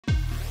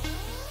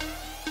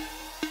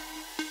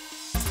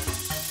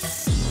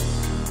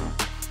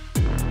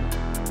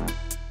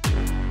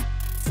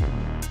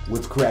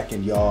What's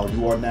cracking, y'all?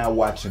 You are now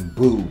watching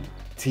Boo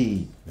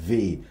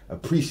TV.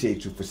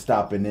 Appreciate you for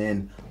stopping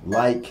in.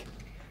 Like,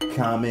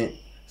 comment,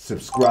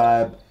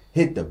 subscribe,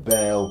 hit the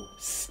bell,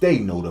 stay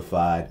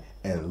notified,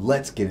 and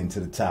let's get into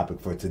the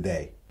topic for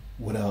today.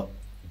 What up?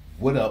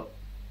 What up?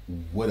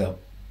 What up?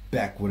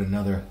 Back with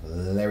another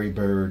Larry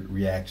Bird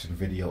reaction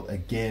video.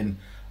 Again,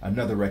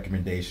 another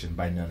recommendation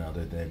by none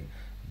other than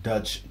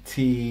Dutch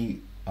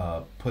T,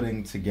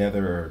 putting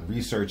together and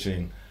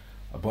researching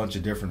a bunch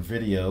of different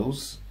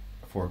videos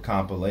for a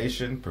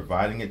compilation,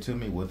 providing it to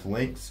me with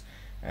links,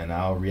 and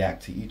I'll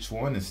react to each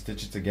one and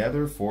stitch it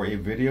together for a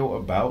video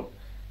about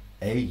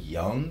a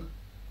young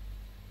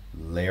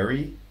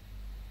Larry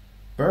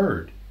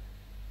Bird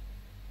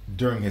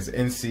during his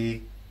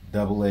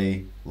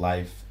NCAA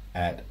life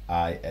at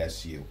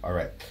ISU. All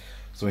right,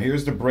 so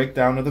here's the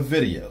breakdown of the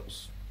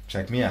videos.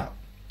 Check me out.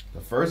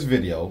 The first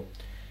video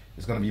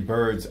is going to be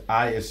Bird's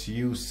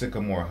ISU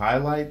Sycamore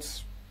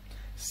highlights.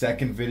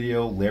 Second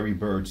video, Larry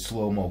Bird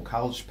slow-mo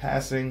college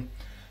passing.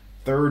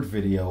 Third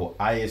video,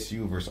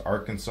 ISU versus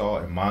Arkansas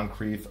and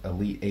Moncrief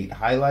Elite 8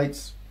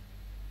 highlights.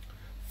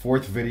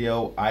 Fourth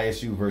video,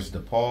 ISU versus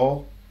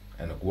DePaul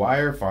and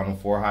Aguirre Final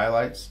Four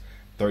highlights,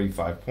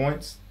 35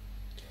 points.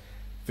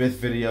 Fifth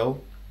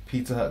video,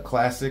 Pizza Hut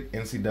Classic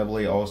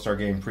NCAA All-Star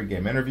Game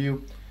pregame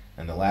interview.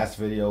 And the last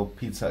video,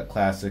 Pizza Hut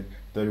Classic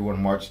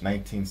 31 March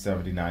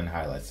 1979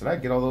 highlights. Did I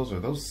get all those? Or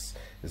those?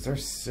 Is there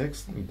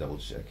 6? Let me double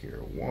check here.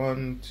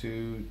 1,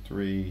 2,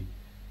 3,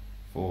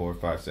 4,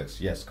 5, 6.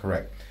 Yes,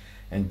 correct.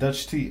 And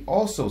Dutch T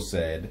also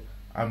said,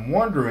 I'm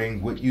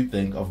wondering what you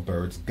think of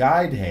Bird's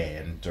guide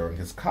hand during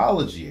his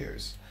college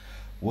years.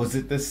 Was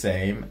it the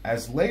same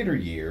as later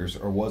years,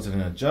 or was it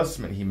an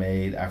adjustment he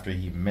made after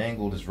he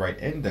mangled his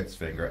right index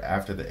finger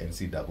after the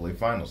NCAA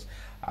finals?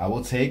 I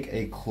will take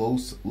a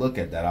close look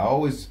at that. I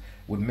always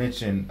would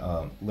mention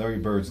Larry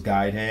Bird's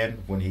guide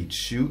hand when he'd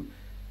shoot,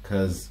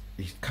 because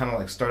he kind of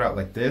like start out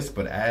like this,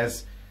 but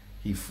as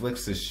he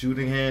flicks his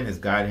shooting hand, his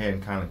guide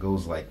hand kind of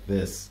goes like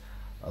this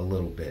a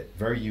little bit.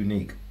 Very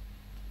unique.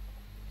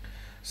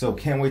 So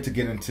can't wait to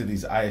get into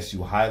these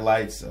ISU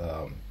highlights.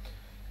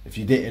 If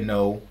you didn't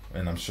know,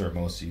 and I'm sure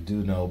most of you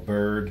do know,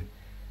 Bird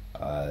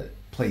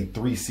played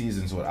 3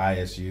 seasons with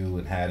ISU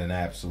and had an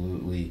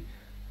absolutely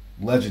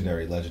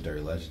legendary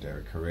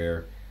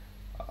career.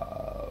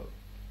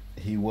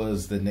 He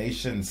was the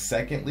nation's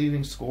second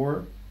leading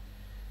scorer,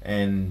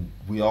 and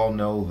we all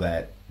know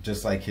that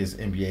just like his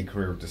NBA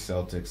career with the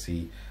Celtics,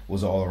 he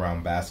was an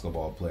all-around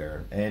basketball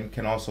player and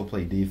can also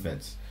play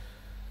defense.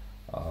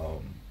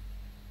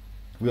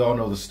 We all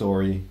know the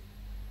story.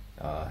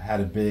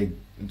 Had a big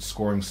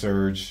scoring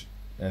surge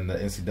in the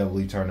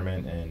NCAA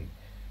tournament and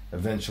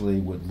eventually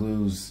would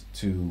lose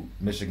to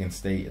Michigan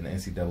State in the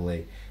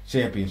NCAA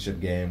championship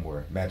game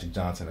where Magic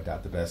Johnson had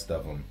got the best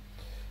of him.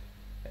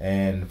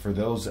 And for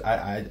those,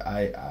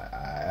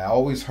 I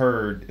always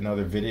heard in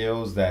other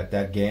videos that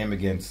that game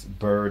against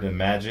Bird and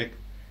Magic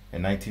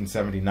in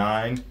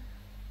 1979,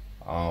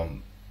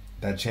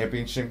 that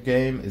championship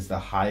game is the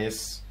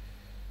highest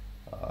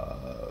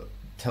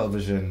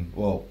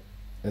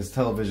is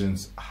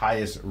television's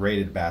highest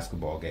rated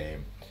basketball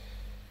game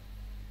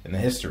in the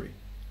history.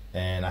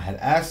 And I had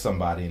asked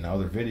somebody in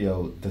another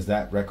video, does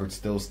that record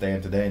still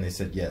stand today? And they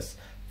said yes,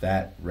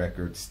 that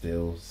record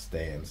still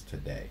stands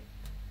today.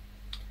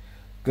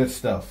 Good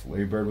stuff.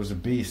 Larry Bird was a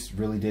beast.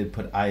 Really did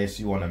put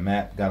ISU on the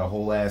map. Got a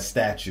whole ass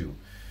statue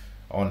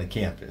on the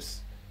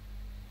campus.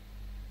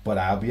 But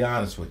I'll be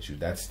honest with you,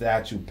 that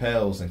statue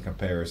pales in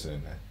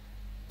comparison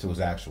to his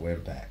actual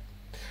impact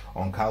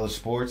on college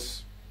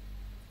sports,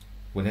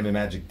 what him and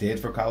Magic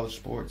did for college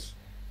sports,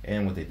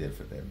 and what they did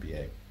for the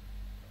NBA.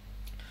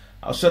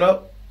 I'll shut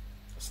up.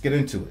 Let's get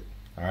into it.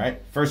 All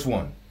right. First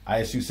one,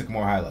 ISU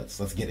Sycamore highlights.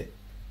 Let's get it.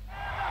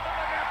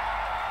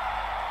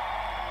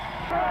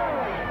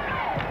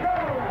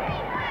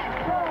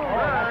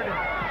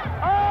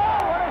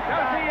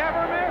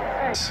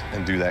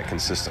 And do that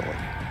consistently.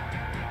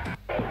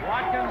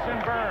 Watkins and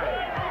Bird.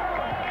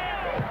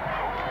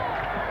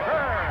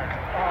 Bird.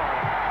 Oh.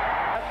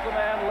 That's the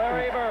man,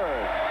 Larry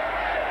Bird.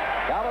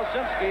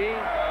 Galosinski.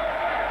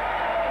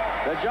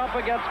 The jump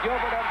against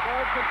Gilbert and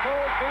Bird.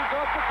 Controls, feeds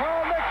off the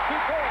call. Next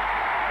 2 points.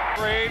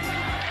 Reed.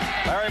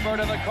 Larry Bird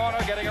in the corner,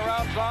 getting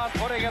around Zahn,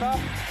 putting it up.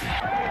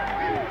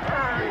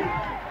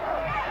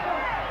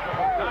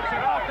 Dumps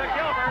it off to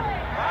Gilbert.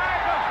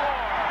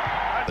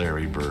 5-4.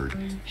 Larry Bird,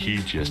 he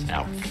just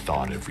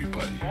out-thought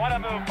everybody. What a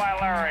move by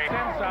Larry.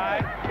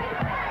 Inside.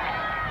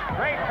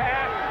 Great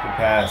pass. Good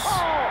pass. Oh,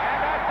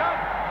 and that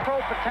does pro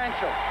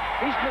potential.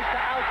 He's missed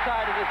the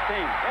outside of this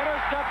team.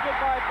 Intercepted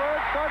by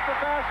Bird. Starts the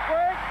fast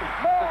break.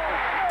 No.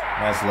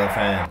 Nice left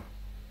hand.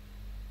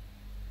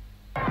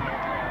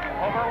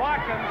 Over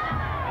Watkins.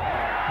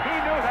 He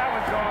knew that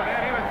was going in.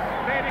 He was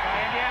fading.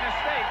 Indiana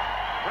State.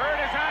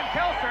 Bird is on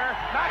Kelser.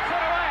 Knocks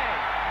it away.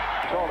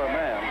 Shoulder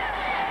man.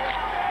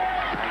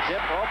 Dip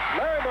up,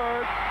 Larry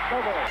Bird,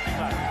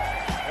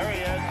 there he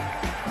is.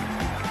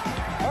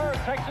 Bird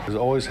takes it. I've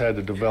always had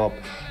to develop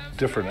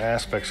different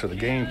aspects of the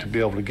game to be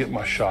able to get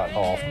my shot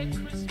off. Nick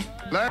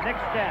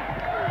Stent.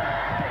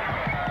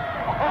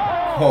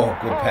 Oh,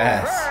 good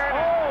pass.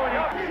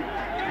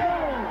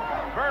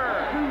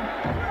 Bird.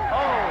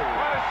 Oh,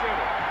 what a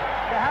shooter.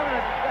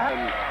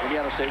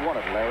 Indiana State won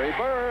it. Larry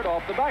Bird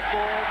off the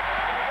backboard.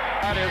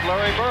 That is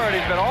Larry Bird.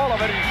 He's been all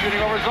of it. He's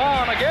shooting over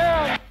zone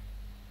again.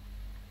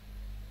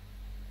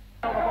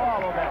 The ball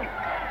a little bit.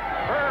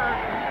 Bird.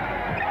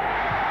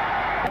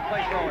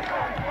 Play rolling.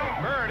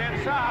 Bird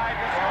inside.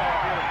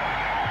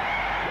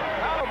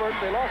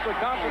 Halliburton, they lost their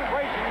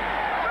concentration.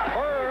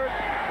 Bird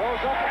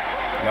goes up.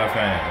 Left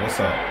hand, what's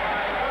up?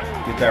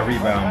 Get that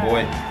rebound,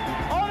 boy.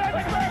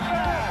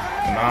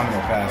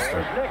 Phenomenal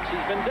passer.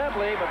 He's been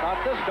deadly, but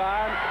not this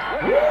time.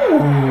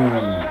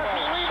 Ooh.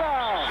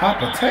 Hot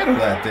potato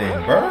that thing,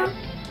 Bird.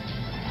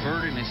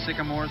 Bird and his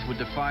Sycamores would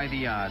defy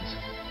the odds.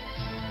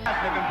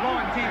 They've been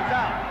blowing teams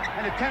out,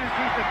 and the tendency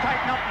is to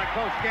tighten up in a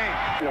close game.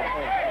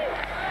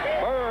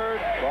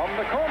 Bird from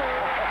the corner.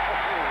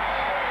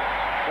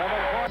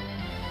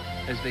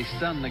 As they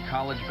stun the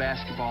college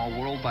basketball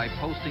world by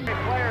posting.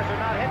 Players are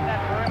not hitting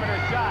that perimeter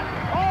shot.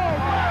 Oh,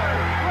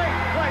 great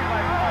play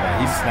by Bird.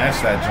 Man, he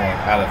snatched that joint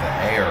out of the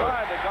air.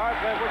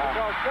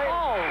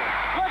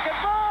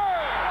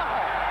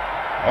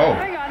 Oh,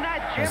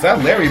 is that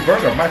Larry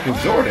Bird or Michael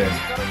Jordan?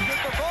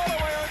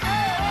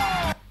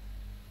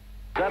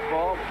 That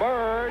ball,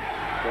 Bird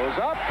goes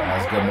up.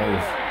 That's a good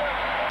move.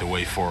 The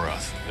way for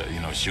us,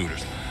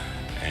 shooters.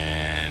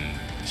 And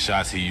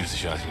shots he used to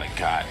shoot, like,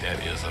 God,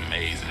 that is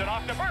amazing.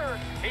 Off to Bird.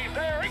 He's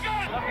there. He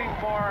got it. Looking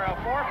for a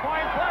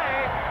 4-point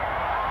play.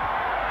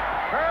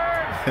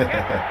 Bird.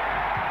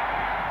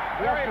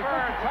 Larry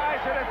Bird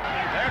tries it.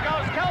 There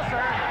goes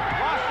Kelser.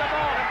 Lost the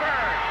ball to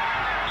Bird.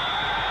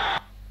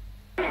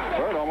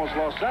 Bird almost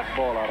lost that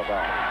ball out of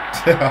bounds.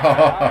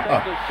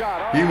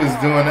 He was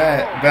doing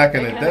that back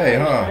in the day,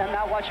 huh?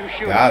 Now watch him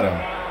shoot. Got him.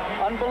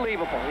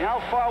 Unbelievable. You know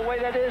how far away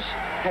that is?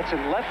 That's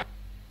in left.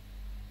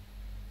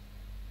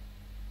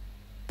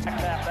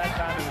 That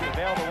time it was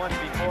available once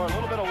before. A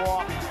little bit of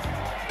walk.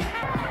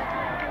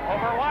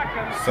 Over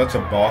Watkins. Such a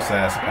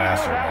boss-ass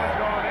passer, That was man.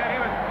 going in. He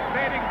was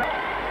fading back.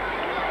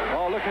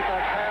 Oh, look at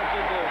that pass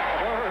into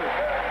Bird.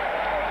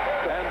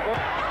 And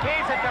Bird.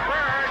 Keys it to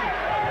Bird.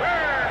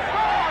 Bird.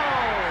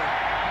 Oh!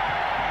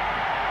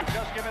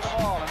 Just give me the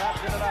ball, and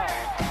that's it out.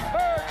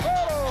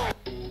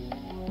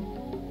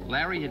 Bird,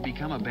 Larry had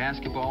become a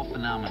basketball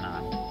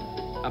phenomenon.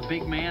 A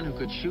big man who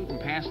could shoot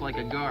and pass like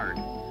a guard.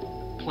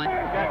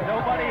 Got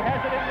nobody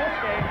hesitant in this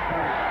game.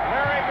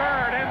 Larry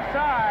Bird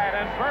inside,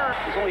 and Bird.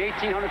 There's only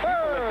 1,800 people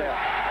up there.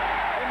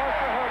 They must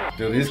have heard it.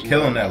 Dude, he's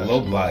killing that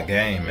low block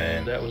game,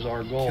 man. That was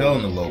our goal.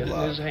 Killing the low Get it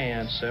block. in his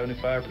hands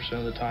 75%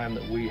 of the time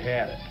that we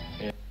had it.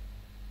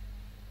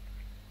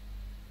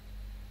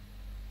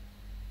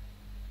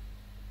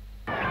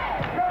 Bird.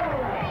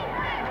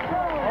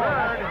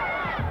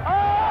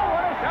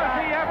 Oh, does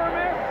he ever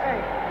miss?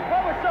 Hey,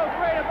 what was so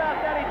great about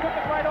that? He took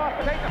it right off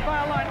to take the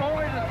foul line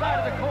over to the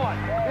side of the court.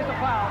 Here's a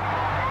foul.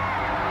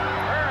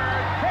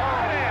 Bird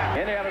kicks it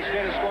in. Indiana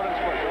State has scored in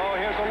spurt. Oh,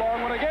 here's a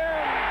long one again.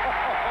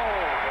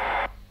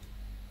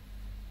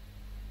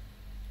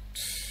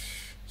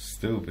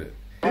 Stupid.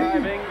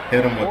 Driving.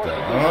 Hit him with the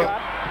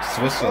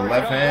switch to the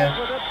left hand.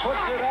 Puts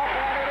it up,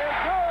 and it is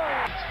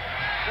good.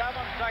 7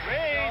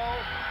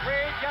 seconds.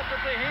 Reed gets it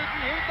to Heaton.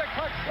 Heaton the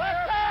clutch.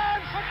 Left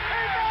hand. He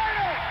made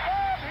it.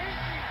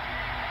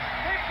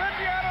 Keeps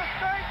Indiana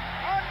State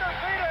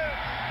undefeated.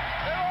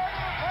 They're over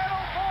the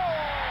Final Four.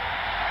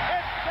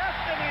 It's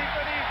destiny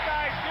for these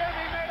guys.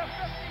 Jimmy made a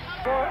 50.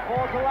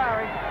 Ball to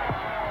Larry.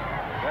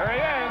 There he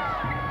is.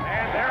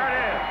 And there it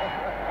is.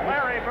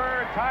 Larry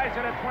Bird ties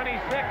it at 26.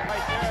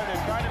 Right there.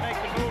 They're trying to make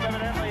the move.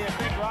 Evidently, they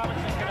think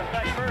Robinson can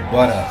affect Bird.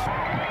 What a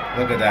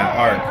look at that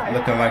arc.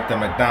 Looking like the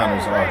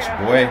McDonald's arch,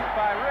 boy.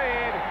 By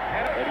Reed.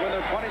 They win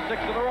their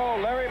 26th in a row.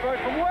 Larry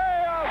Bird from way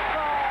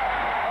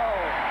outside.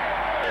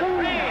 Oh.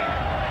 Reed.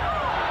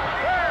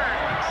 Bird.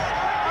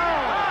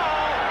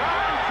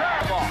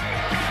 Oh.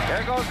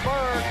 There goes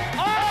Bird.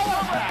 Oh,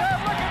 look at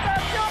that. Look at that.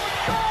 Gilbert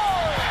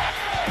scores.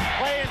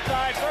 Play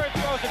inside. Bird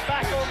throws it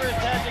back over his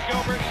head to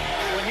Gilbert.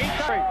 When he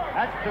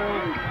that's two.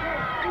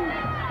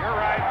 You're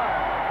right.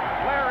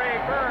 Larry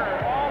Bird.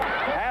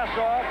 Pass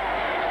off.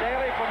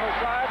 Staley from the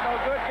side. No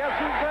good. Guess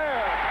who's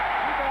there?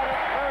 You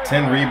got it.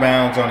 10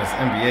 rebounds on his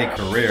NBA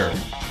career.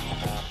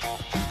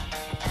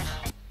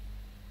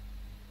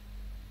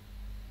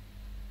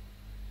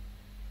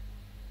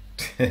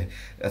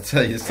 I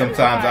tell you,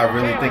 sometimes I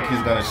really think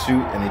he's going to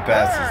shoot and he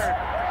passes.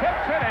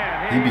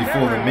 He be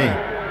fooling me.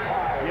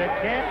 You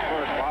can't.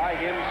 By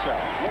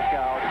himself. Look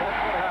out.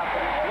 That's what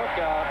happens. Look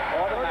out.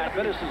 Automatic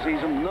finishes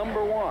season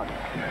number 1.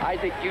 I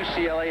think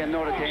UCLA and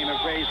Notre Dame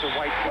have raised the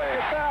white flag.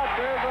 Look at that.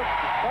 There's a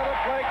better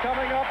play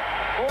coming up.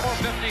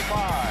 4:55.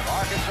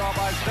 Arkansas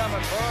by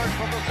 7. Bird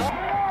from the top.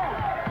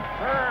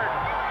 Bird.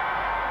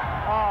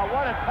 Oh,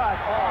 what a touch.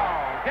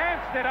 Oh,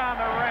 danced it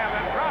on the rim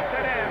and dropped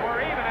it in.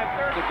 We're even at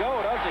 30. To go,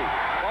 does he?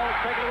 Ball is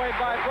taken away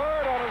by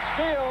Bird on his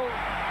steal.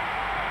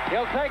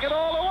 He'll take it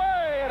all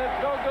away, and it's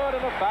no good,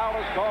 and the foul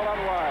is called on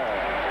Wire.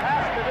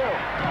 Has to do.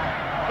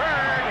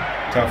 Bird.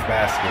 Tough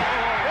basket.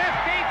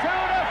 52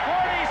 to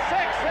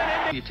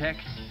 46 and Tech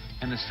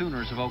and the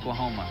Sooners of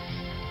Oklahoma.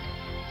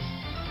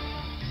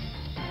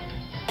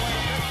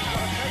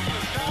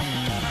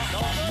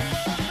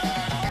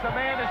 The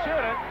man to shoot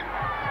it.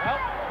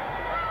 Nope.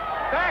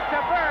 Back to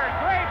Bird.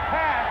 Great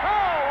pass.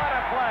 Oh, what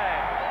a play.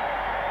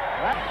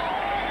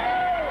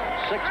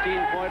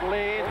 16-point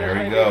lead. There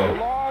we go.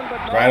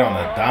 Right on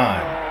the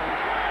dime.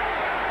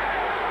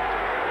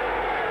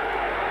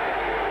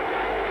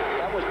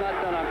 That was not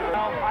done on purpose.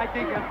 Well, I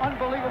think an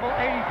unbelievable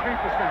 83%.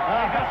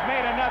 He just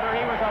made another.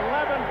 He was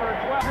 11 for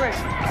 12. Bird.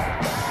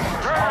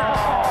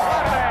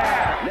 What a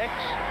pass.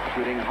 Knicks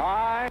shooting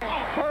high.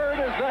 Bird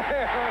is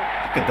there.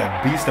 Look at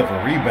that beast of a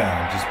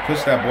rebound. Just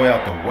push that boy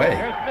out the way.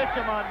 Here's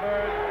Mitchum on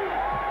Bird.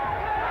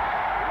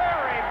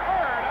 Larry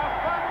Bird, a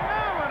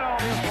phenomenal.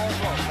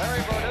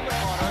 Larry Bird in the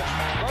corner.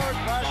 Bird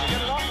tries to get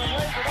it up and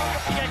lays it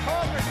up.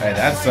 Hey,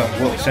 that's some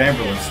Wilt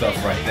Chamberlain stuff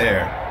right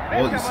there.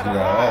 Wilt used to do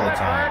that all the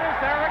time. Bird is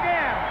there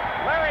again.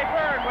 Larry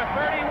Bird with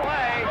 30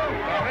 play.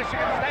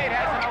 Michigan State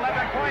has an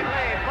 11-point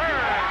lead.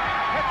 Bird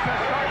hits a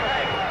short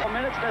leg.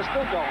 Minutes, they're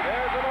still going.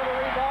 There's another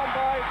rebound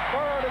by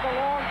Bird in the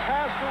long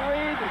pass to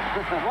Reed.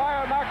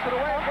 Wire knocks it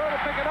away. Bird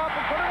will pick it up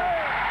and put it in.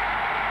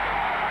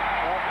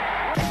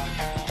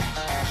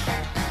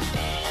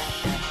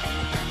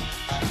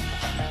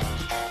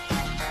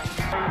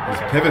 His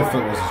pivot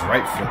foot was his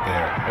right foot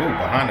there. Ooh,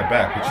 behind the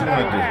back. What you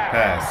want to do?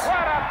 Pass.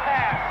 What a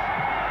pass.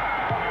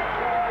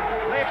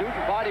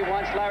 Newton Body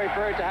wants Larry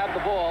Bird to have the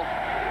ball.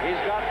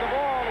 He's got the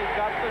ball. He's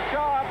got the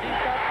shot. He's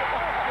got the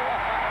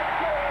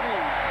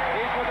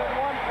He's within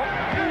 1 point.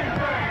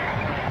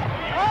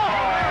 Oh,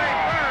 Larry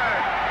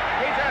Bird.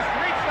 He just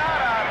reached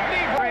out a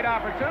knee. Great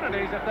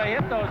opportunities if they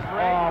hit those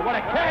three. Oh, what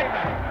a catch.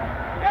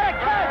 What a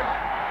catch.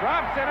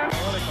 Drops it in.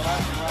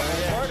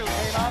 Bird who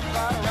came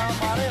outside around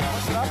body and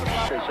puts it up and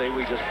up. They say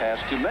we just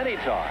passed too many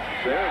times.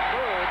 There's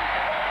Bird.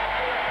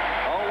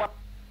 Oh,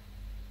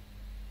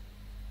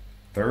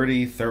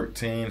 30,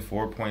 13,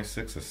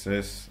 4.6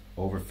 assists,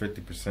 over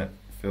 50%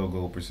 field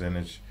goal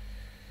percentage,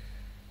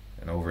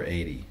 and over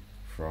 80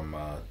 from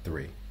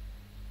 3.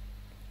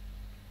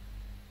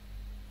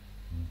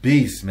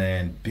 Beast,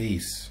 man,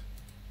 beast.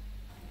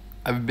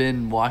 I've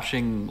been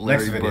watching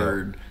Larry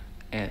Bird,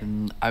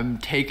 and I'm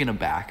taken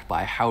aback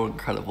by how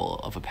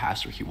incredible of a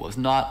passer he was.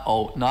 Not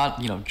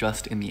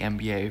just in the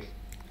NBA,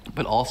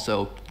 but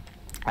also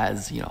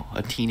as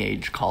a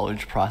teenage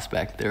college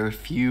prospect. There are a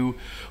few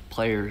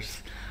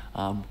players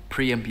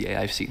pre-NBA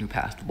I've seen who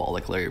passed the ball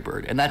like Larry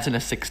Bird, and that's in a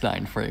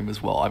 6'9" frame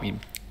as well. I mean,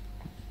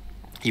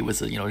 he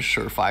was a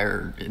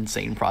surefire,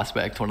 insane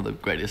prospect, one of the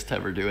greatest to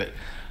ever do it.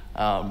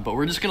 But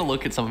we're just gonna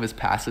look at some of his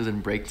passes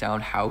and break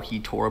down how he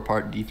tore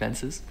apart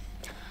defenses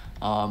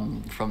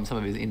from some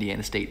of his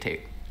Indiana State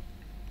tape.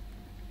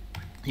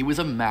 He was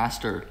a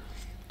master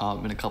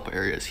in a couple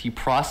areas. He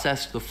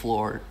processed the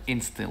floor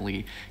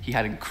instantly. He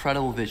had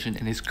incredible vision,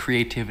 and his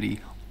creativity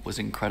was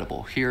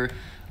incredible. Here,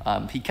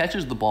 he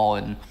catches the ball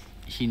and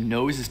he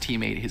knows his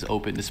teammate is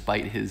open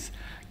despite his,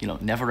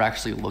 never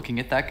actually looking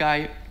at that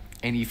guy,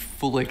 and he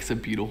flicks a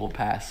beautiful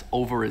pass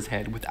over his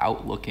head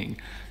without looking.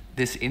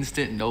 This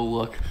instant no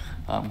look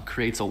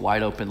creates a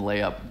wide open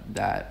layup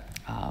that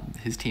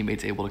his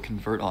teammate's able to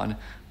convert on,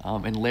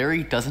 and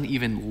Larry doesn't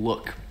even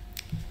look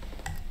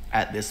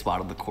at this spot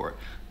of the court.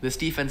 This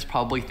defense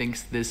probably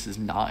thinks this is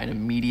not an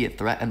immediate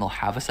threat and they'll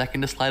have a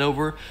second to slide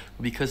over,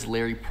 but because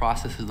Larry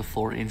processes the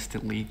floor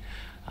instantly,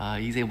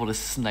 he's able to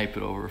snipe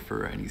it over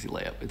for an easy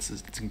layup.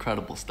 It's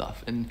incredible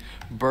stuff. And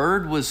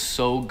Bird was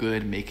so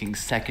good making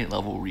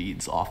second-level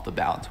reads off the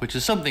bounce, which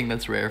is something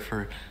that's rare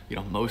for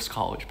most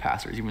college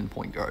passers, even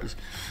point guards.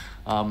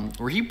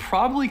 Where he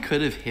probably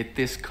could have hit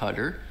this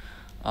cutter,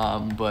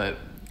 but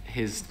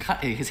his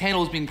handle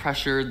was being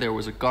pressured. There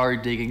was a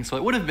guard digging, so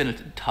it would have been a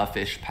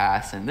toughish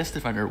pass, and this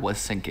defender was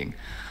sinking.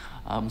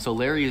 So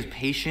Larry is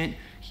patient.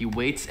 He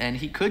waits, and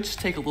he could just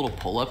take a little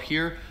pull-up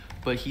here,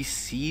 but he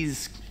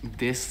sees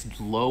this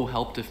low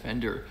help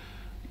defender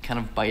kind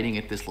of biting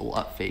at this little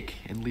up fake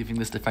and leaving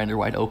this defender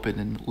wide open,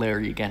 and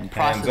Larry again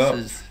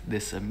processes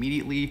this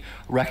immediately,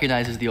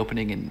 recognizes the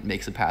opening, and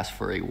makes a pass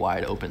for a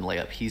wide open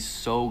layup. He's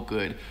so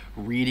good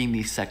reading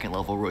these second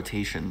level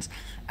rotations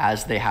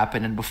as they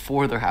happen and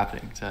before they're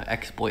happening to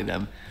exploit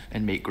them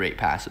and make great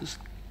passes.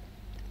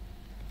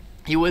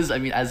 He was,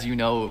 as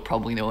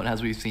probably know, and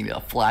as we've seen, a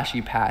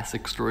flashy pass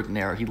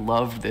extraordinaire. He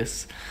loved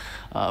this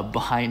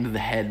behind the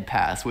head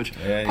pass, which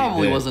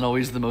probably wasn't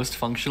always the most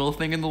functional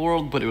thing in the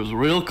world, but it was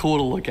real cool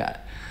to look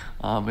at.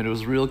 And it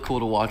was real cool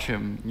to watch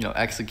him,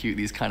 execute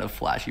these kind of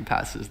flashy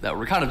passes that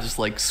were kind of just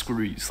like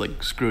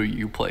screw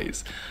you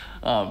plays.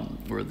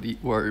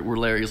 Where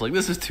Larry's like,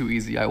 this is too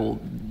easy, I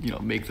will,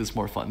 make this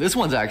more fun. This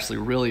one's actually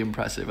really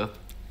impressive.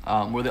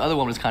 Where the other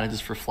one was kind of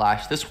just for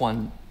flash, this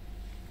one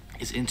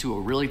is into a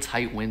really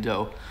tight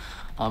window.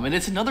 And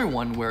it's another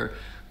one where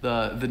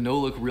the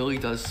no-look really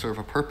does serve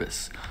a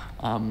purpose.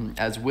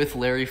 As with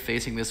Larry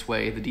facing this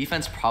way, the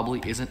defense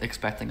probably isn't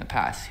expecting a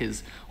pass.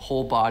 His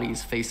whole body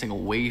is facing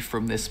away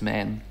from this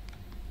man.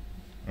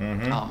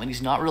 And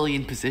he's not really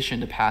in position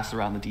to pass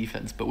around the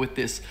defense. But with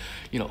this,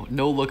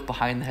 no look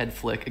behind the head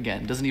flick,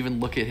 again, doesn't even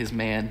look at his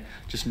man,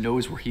 just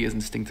knows where he is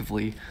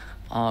instinctively.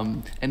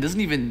 And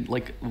doesn't even,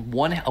 like,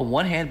 one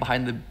hand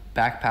behind the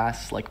back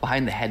pass, like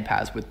behind the head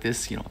pass with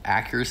this,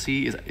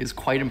 accuracy is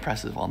quite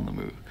impressive on the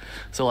move.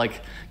 So,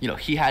 like,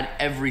 he had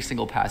every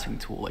single passing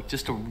tool, like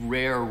just a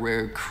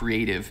rare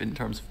creative in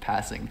terms of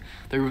passing.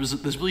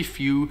 There's really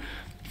few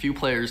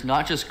players,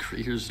 not just,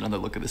 here's another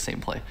look at the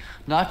same play,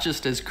 not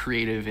just as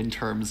creative in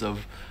terms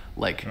of,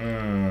 like,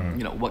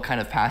 what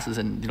kind of passes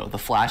and, the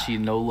flashy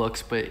no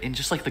looks, but in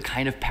just, like, the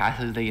kind of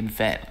passes they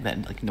invent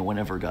that, like, no one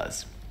ever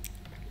does.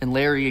 And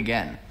Larry,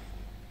 again,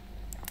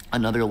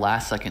 another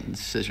last-second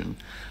decision.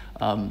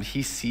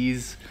 He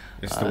sees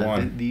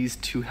these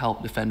two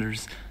help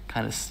defenders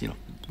kind of,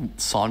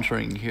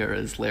 sauntering here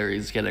as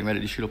Larry's getting ready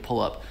to shoot a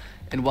pull-up.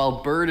 And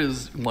while Bird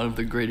is one of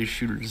the greatest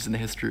shooters in the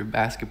history of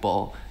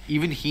basketball,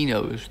 even he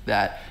knows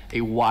that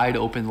a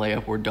wide-open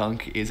layup or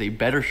dunk is a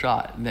better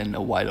shot than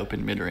a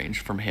wide-open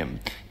mid-range from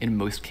him in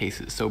most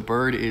cases. So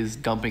Bird is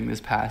dumping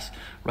this pass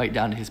right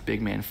down to his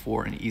big man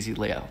for an easy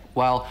layup.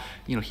 While,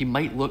 he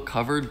might look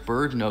covered,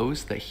 Bird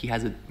knows that he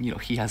has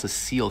a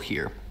seal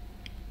here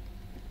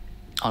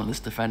on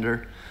this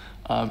defender.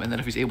 And then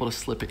if he's able to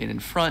slip it in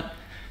front,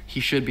 he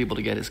should be able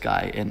to get his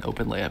guy an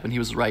open layup. And he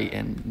was right,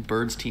 and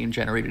Bird's team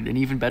generated an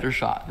even better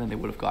shot than they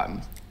would have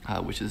gotten,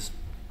 which is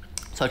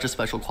such a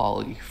special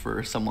quality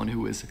for someone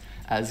who is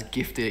as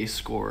gifted a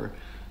scorer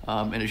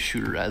and a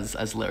shooter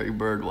as Larry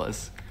Bird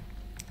was.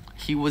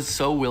 He was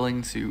so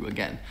willing to,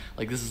 again,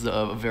 like, this is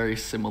a very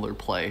similar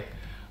play,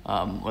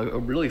 a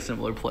really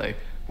similar play,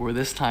 where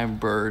this time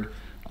Bird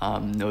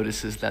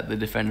notices that the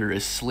defender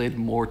is slid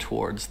more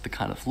towards the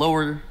kind of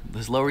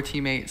his lower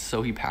teammate,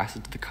 so he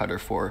passes to the cutter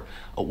for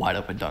a wide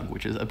open dunk,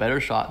 which is a better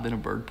shot than a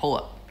Bird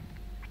pull-up.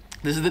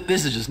 This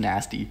is just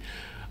nasty,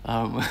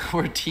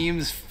 where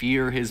teams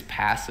fear his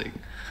passing,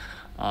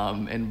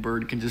 and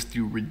Bird can just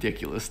do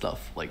ridiculous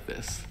stuff like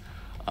this.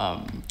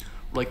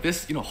 Like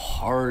this,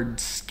 hard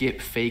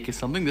skip fake is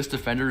something this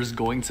defender is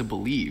going to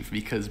believe,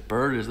 because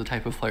Bird is the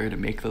type of player to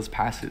make those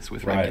passes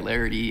with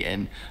regularity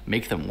and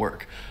make them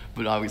work.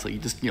 But obviously, he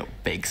just,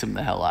 bakes him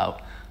the hell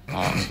out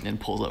and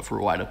pulls up for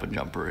a wide open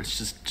jumper. It's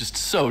just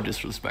so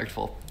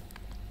disrespectful.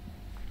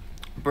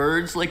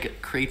 Bird's,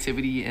 like,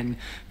 creativity and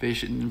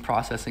vision and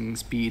processing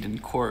speed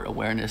and court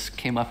awareness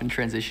came up in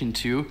transition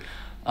too,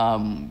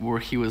 where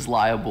he was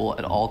liable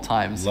at all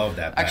times. Love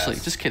that pass. Actually,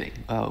 just kidding.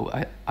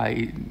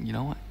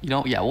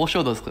 Yeah, we'll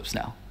show those clips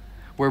now,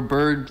 where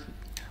Bird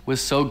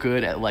was so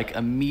good at, like,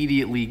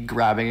 immediately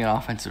grabbing an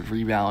offensive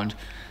rebound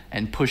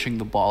and pushing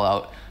the ball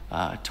out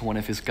to one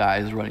of his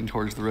guys running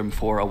towards the rim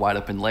for a wide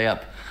open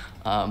layup.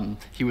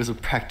 He was a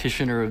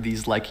practitioner of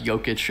these, like,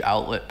 Jokic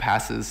outlet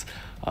passes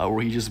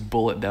where he just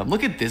bullet them.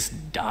 Look at this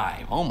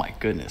dive. Oh my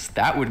goodness.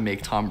 That would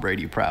make Tom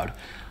Brady proud.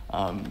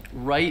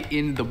 Right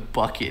in the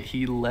bucket.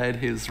 He led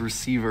his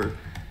receiver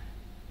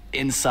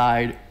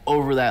inside,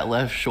 over that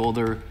left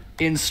shoulder,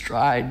 in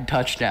stride,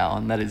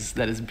 touchdown. That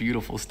is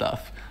beautiful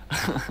stuff.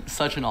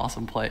 Such an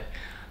awesome play.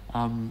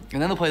 And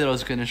then the play that I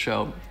was going to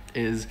show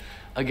is,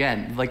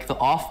 again, like, the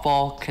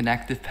off-ball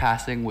connective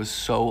passing was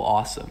so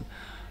awesome.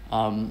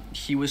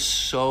 He was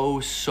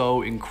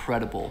so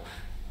incredible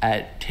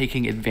at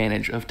taking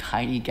advantage of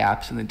tiny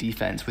gaps in the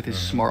defense with his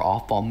smart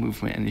off-ball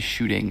movement and his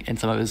shooting and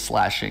some of his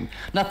slashing.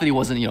 Not that he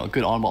wasn't, a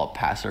good on-ball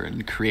passer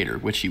and creator,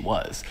 which he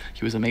was.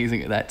 He was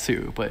amazing at that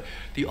too. But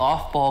the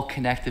off-ball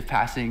connective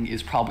passing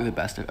is probably the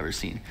best I've ever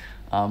seen.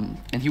 And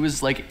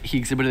he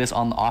exhibited this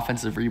on the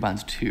offensive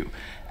rebounds too,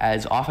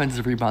 as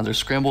offensive rebounds are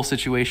scramble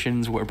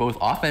situations where both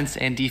offense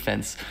and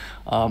defense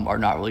are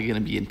not really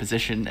going to be in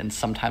position and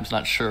sometimes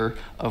not sure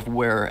of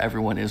where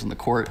everyone is on the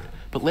court.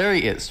 But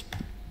Larry is.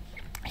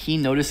 He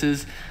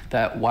notices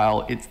that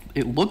while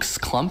it looks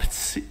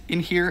clumped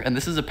in here, and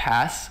this is a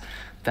pass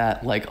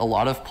that, like, a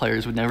lot of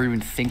players would never even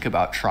think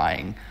about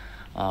trying,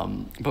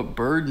 but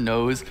Bird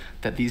knows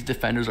that these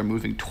defenders are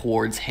moving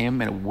towards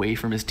him and away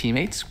from his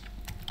teammates,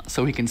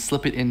 so he can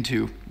slip it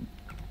into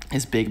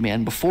his big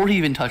man before he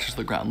even touches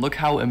the ground. Look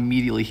how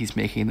immediately he's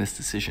making this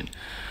decision.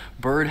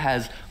 Bird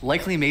has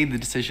likely made the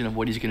decision of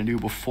what he's going to do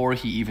before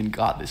he even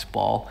got this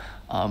ball,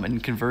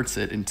 and converts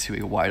it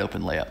into a wide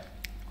open layup.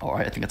 Or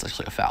I think that's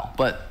actually a foul.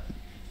 But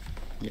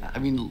yeah, I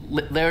mean,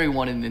 Larry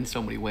won in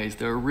so many ways.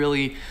 There are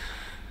really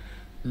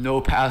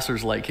no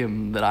passers like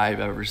him that I've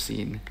ever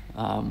seen.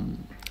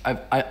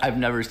 I've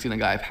never seen a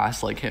guy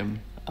pass like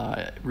him,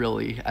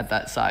 really, at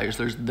that size.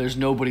 There's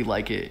nobody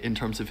like it in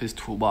terms of his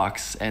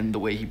toolbox and the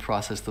way he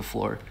processed the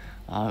floor.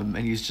 And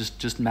he's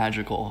just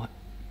magical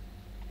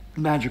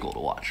to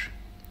watch.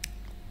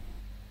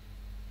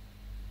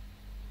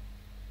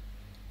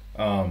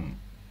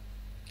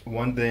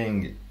 One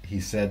thing he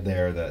said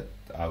there that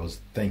I was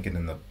thinking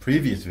in the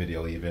previous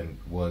video even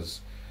was,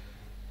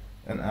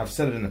 and I've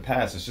said it in the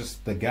past, it's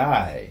just the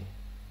guy,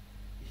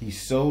 he's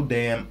so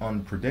damn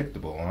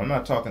unpredictable. And I'm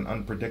not talking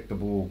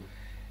unpredictable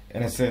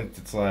in a sense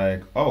it's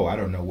like, oh, I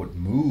don't know what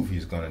move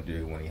he's going to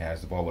do when he has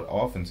the ball, what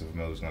offensive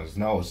moves he's going to do.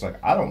 No, it's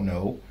like, I don't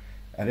know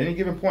at any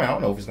given point, I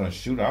don't know if he's going to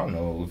shoot. I don't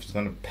know if he's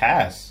going to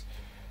pass.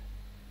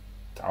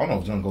 I don't know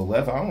if he's going to go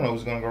left. I don't know if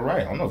he's going to go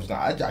right. I don't know if he's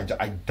going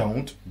I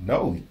don't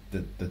know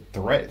the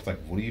threat. It's like,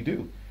 what do you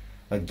do?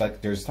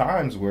 Like there's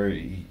times where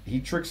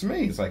he tricks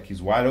me. It's like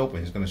he's wide open.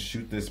 He's going to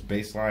shoot this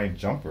baseline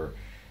jumper.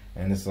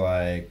 And it's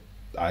like,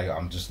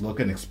 I'm just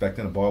looking,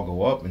 expecting the ball to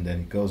go up. And then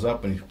he goes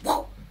up and he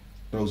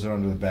throws it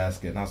under the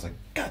basket. And I was like,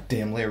 God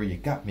damn, Larry, you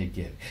got me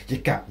again. You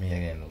got me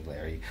again,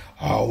 Larry.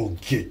 I'll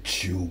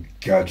get you,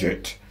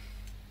 Gadget.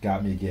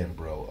 Got me again,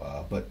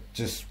 bro. But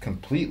just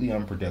completely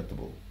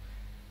unpredictable.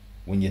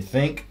 When you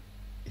think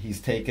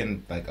he's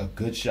taking like a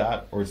good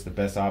shot or it's the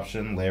best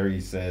option, Larry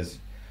says,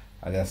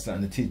 I got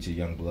something to teach you,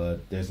 young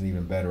blood. There's an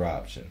even better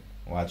option.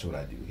 Watch what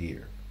I do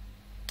here.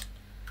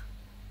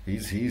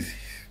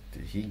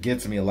 He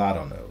gets me a lot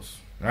on those.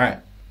 All right.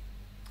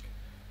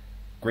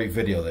 Great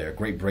video there.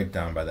 Great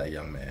breakdown by that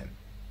young man.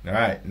 All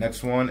right,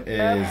 next one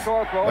is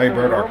Larry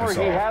Bird,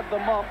 Arkansas. He had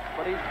the mumps,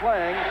 but he's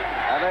playing,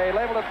 and they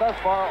labeled it thus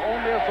far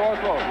only a sore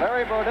throat.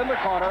 Larry Bird in the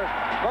corner.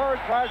 Bird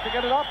tries to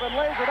get it up and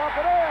lays it up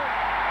and in.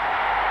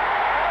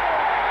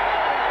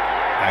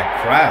 That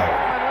crowd.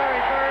 And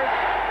Larry Bird,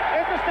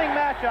 interesting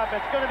matchup.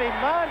 It's going to be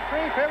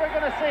Moncrief. Here we're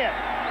going to see it.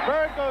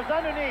 Bird goes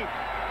underneath.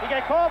 He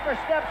got called for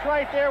steps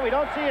right there. We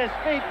don't see his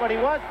feet, but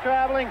he was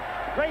traveling.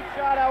 Great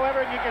shot,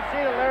 however, and you can see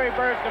that Larry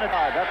Bird's going to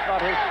die. That's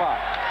not his spot.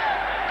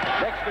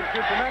 Nix can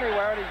shoot from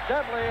anywhere, and he's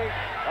deadly.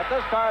 But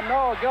this time,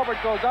 no. Gilbert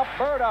goes up.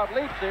 Bird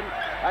out-leaps him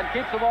and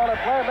keeps the ball in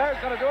play.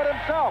 Larry's going to do it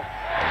himself.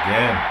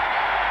 Again.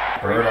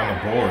 Bird on the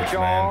boards,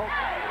 man.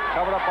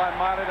 Covered up by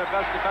Miley, the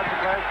best defensive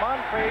players.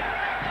 Moncrief,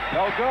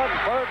 no good.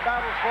 Bird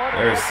battles for it.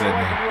 There's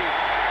Sidney.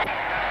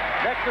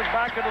 Nix is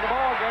back into the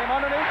ball game.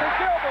 Underneath is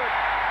Gilbert.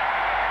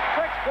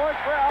 6 points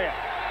for Al.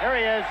 There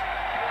he is.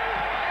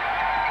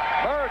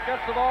 Bird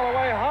gets the ball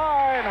away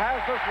high and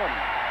has this one.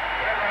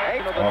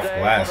 8 of the off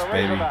day glass, for the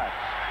baby. Razorbacks.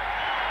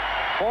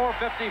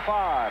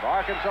 4:55.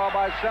 Arkansas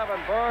by 7.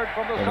 Bird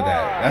from the Look side. at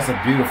that. That's a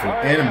beautiful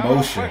in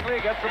motion.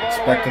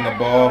 Expecting the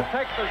ball.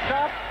 Takes the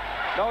shot.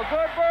 No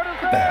good. Bird is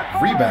there. That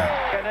rebound.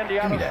 And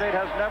Indiana State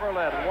has never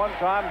led. One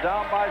time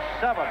down by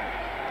 7.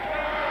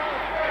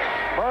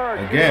 Bird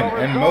again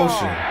in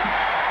motion.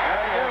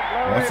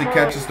 Once he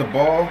catches the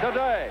ball,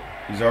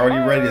 he's already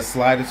ready to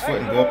slide his foot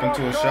and go up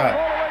into a shot.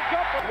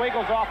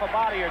 Wiggles off a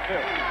body or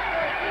two.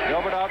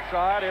 Gilbert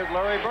outside. Here's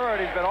Larry Bird.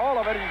 He's been all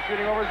of it. He's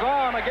shooting over his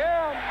arm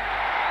again.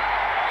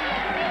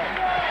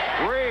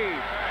 Reed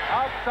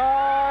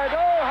outside.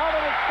 Oh, how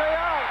did it stay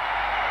out?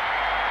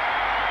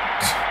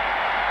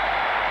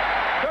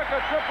 Took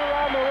a trip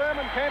around the rim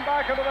and came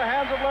back into the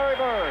hands of Larry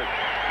Bird.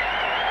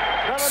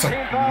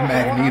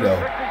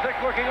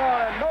 17,166 looking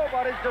on, and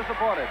nobody's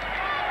disappointed.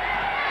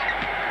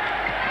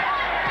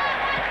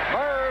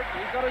 Bird,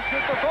 he's going to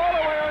shoot the ball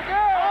away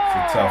again.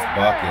 It's a tough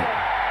bucket.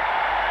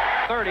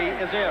 30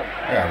 is in.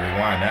 I gotta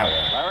rewind that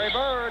one. Larry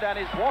Bird, and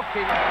he's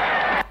walking,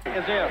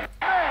 is in.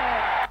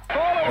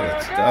 That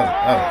was a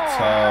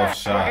tough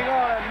shot. Looking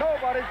on, and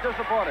nobody's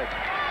disappointed.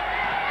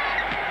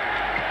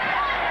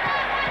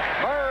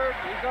 Bird,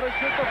 he's going to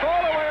shoot the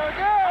ball away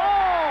again.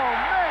 Oh,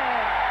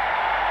 man.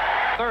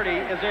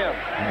 30 is in.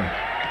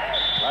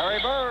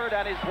 Larry Bird,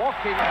 and he's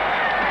walking.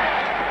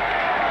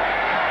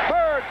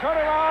 Bird, turn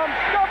around,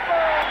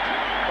 jumper.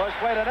 Was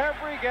played in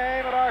every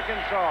game at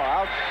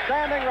Arkansas.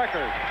 Outstanding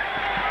record.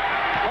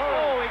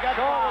 Oh, we got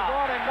fouled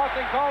on him.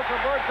 Nothing called for.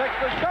 Bird takes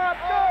the shot.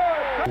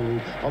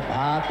 Good. Of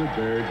Happy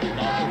Bird, the bird,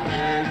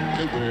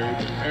 the bird,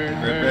 the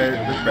bird,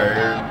 the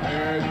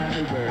bird,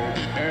 the bird,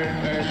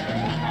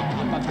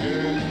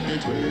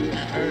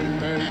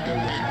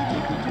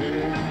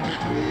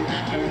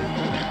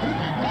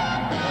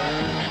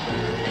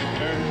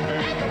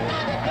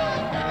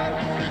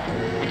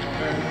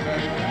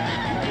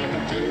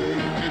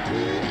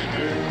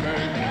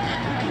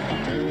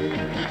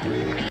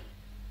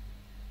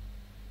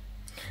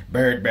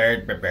 Bird,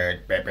 bird, bird,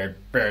 bird, bird,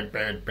 bird,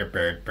 bird, bird,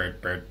 bird,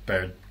 bird, bird,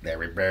 bird,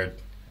 Larry Bird.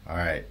 All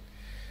right.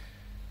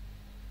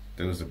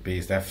 Dude was a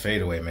beast. That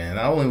fadeaway, man.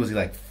 Not only was he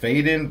like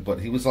fading, but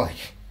he was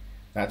like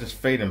not just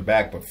fading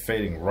back, but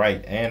fading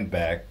right and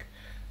back.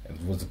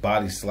 And was the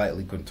body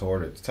slightly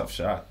contorted. It's a tough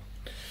shot.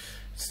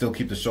 Still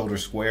keep the shoulder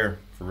square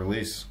for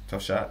release.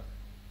 Tough shot.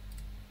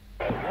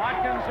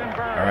 Watkins and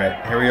Bird. All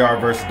right, here we are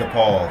versus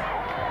DePaul.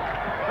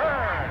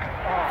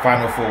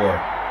 Final four.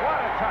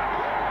 What a touch.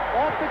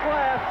 Off the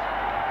glass.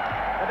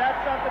 But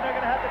that's something they're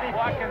going to have to be.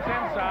 Watkins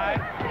inside.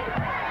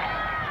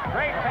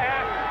 Great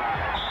pass.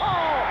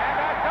 Oh, and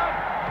a dunk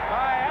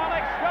by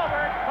Alex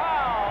Gilbert.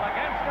 Foul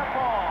against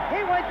DePaul.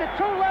 He went to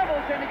 2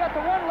 levels, and he got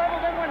to 1 level,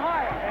 then went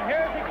higher. And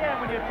here's again,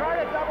 when you try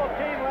to double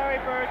team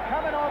Larry Bird,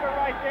 coming over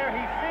right there,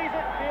 he sees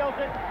it, feels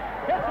it,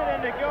 hits it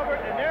into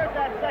Gilbert, and there's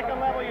that second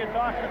level you're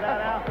talking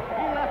about, Al.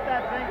 He left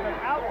that thing from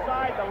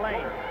outside the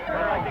lane.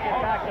 I'd like to get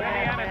back to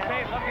Indiana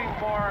State looking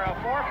for a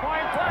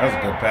 4-point play. That was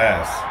a good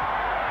pass.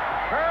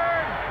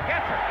 Bird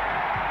gets it.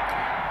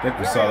 I think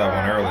we saw that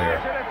one earlier.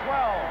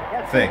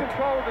 Fake.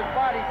 Control of his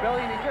body,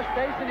 Billy, and he just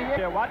stays in the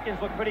air. Watkins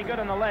looked pretty good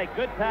on the leg.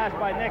 Good pass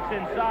by Nix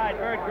inside.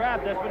 Bird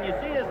grabbed this. When you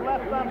see his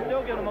left thumb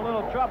still giving him a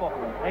little trouble.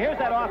 Now here's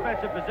that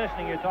offensive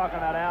positioning you're talking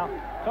about, Al.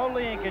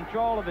 Totally in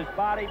control of his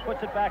body.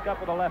 Puts it back up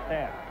with the left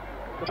hand.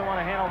 Doesn't want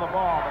to handle the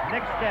ball, but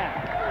Nix can.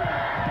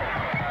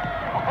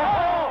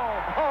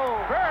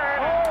 Bird!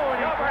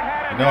 Gilbert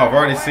had it. No, I've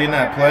already seen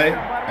that play,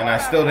 and I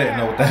still didn't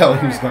know what the hell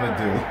he was going to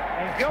do.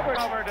 And Gilbert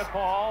over to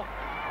Paul.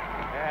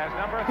 As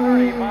number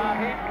 30, Bob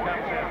Heaton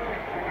comes in.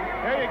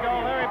 There you go,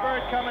 Larry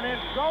Bird coming in,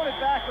 throwing it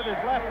back with his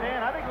left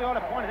hand. I think we ought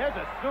to point it.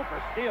 There's a super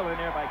steal in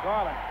there by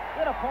Garland.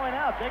 We ought to point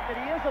out, Dick, that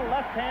he is a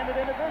left-handed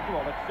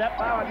individual, except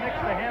allowing Nix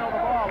to handle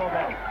the ball a little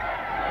bit.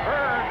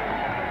 Bird.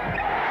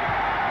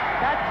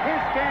 That's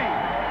his game.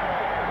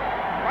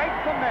 Right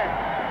from there.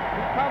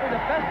 He's probably the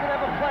best that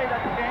ever played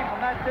at the game from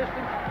that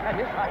distance at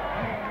his height.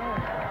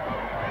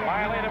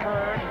 Miley to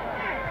Bird.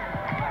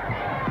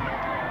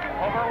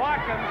 Over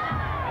Watkins.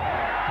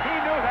 He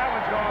knew that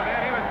was going in.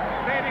 He was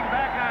fading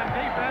back on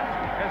defense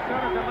as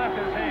soon as it left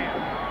his hand.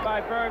 By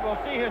Bird, we'll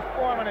see his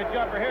form on a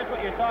jumper. Here's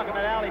what you're talking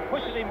about, Al. He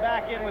pushes him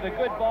back in with a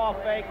good ball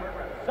fake.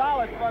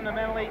 Solid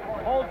fundamentally.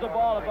 Holds the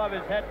ball above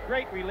his head.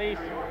 Great release.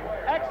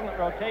 Excellent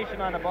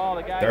rotation on the ball.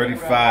 The guy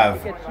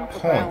 35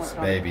 points,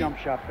 baby.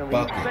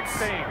 Buckets.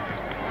 16.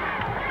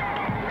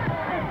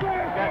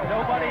 Got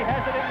nobody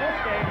hesitant in this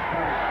game.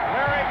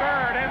 Larry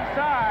Bird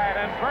inside,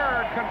 and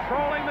Bird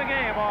controlling the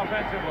game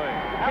offensively.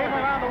 Came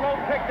around the low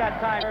pick that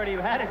time. He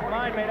had his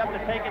mind made up to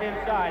take it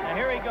inside. Now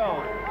here he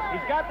goes.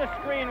 He's got the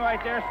screen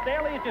right there.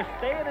 Staley is just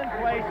staying in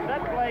place.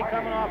 Set play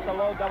coming off the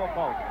low double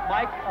post.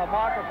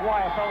 Mark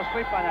McGuire fell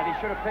asleep on that. He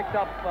should have picked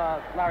up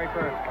Larry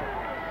Bird.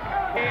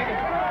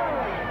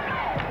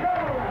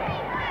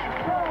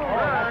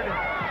 Bird.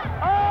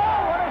 Oh,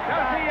 what a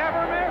shot. Does he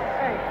ever miss?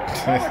 Hey,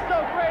 what was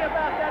so great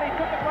about that? He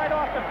took it right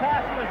off the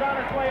pass and was on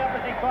his way up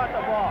as he caught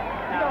the ball.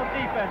 You don't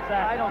defense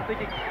that. I don't think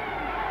he...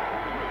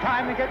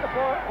 Time to get the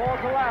ball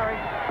to Larry.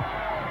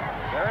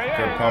 There he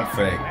Good is. pump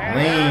fake.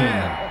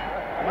 Lean.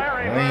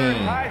 Larry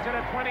Bird ties it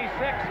at 26.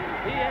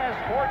 He has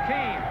 14.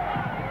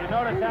 Did you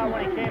notice how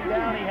when he came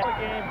down, he had the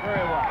game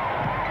very well?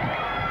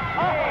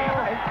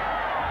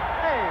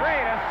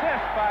 Great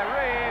assist by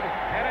Reed,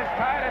 and it's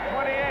tied at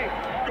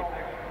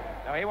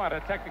 28. Now he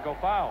wanted a technical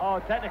foul. Oh,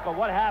 technical.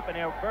 What happened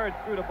here? Bird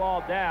threw the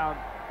ball down,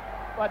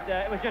 but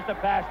it was just a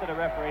pass to the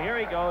referee. Here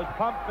he goes,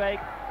 pump fake,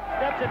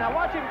 steps in. Now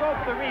watch him go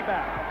for the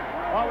rebound.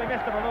 Oh, we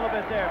missed him a little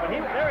bit there, but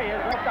there he is.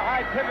 Up the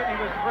high pivot, he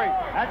was free.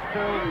 That's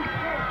two.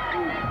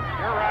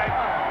 You're right.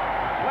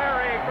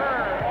 Larry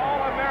Bird,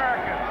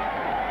 All-American.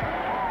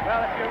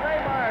 Well, if you're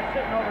Ray Meyer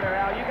sitting over there,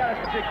 Al, you got a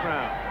stick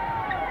round.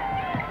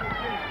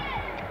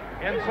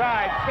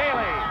 Inside,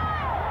 Staley.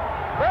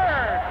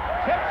 Bird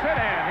tips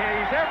it in.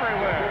 He's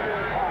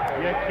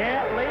everywhere. You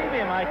can't leave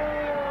him.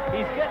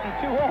 He's getting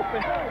too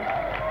open.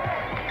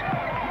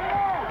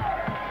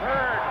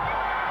 Bird.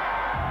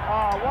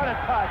 Oh, what a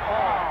touch.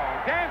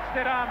 Oh, danced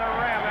it on the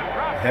rim and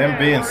dropped it. Him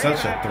being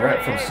such a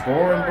threat from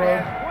scoring,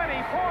 bro.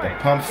 The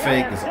pump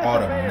fake is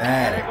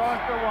automatic.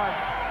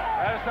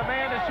 That's the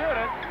man to shoot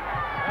it.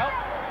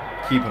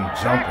 Keep him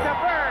jumping.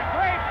 Bird.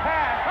 Great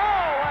pass.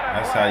 Oh, what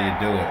a That's how you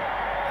do it.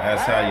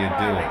 That's how you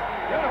do it.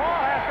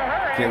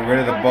 Get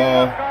rid of the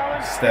ball,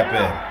 step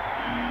in.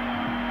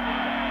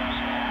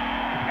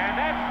 And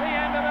that's the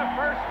end of the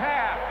first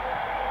half.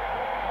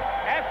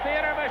 At the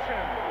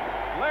intermission,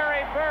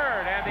 Larry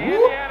Bird and the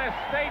Indiana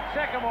State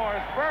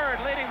Sycamores. Bird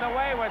leading the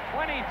way with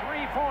 23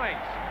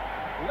 points.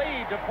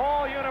 Lead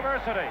DePaul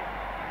University.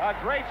 A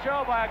great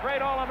show by a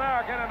great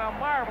All-American and a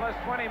marvelous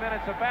 20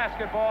 minutes of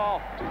basketball.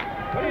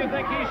 What do you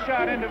think he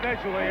shot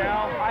individually,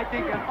 Al? I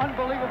think an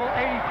unbelievable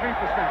 83%.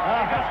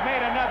 He just made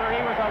another. He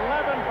was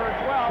 11 for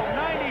 12,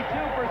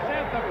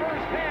 92% the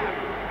first half.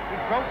 He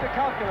broke the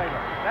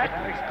calculator. That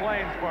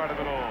explains part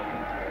of it all.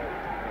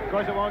 Of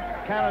course, it won't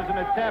count as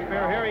an attempt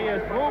here. Here he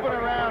is moving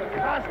around,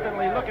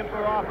 constantly looking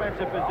for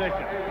offensive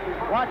position.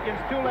 Watkins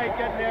too late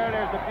getting there.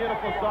 There's the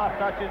beautiful soft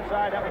touch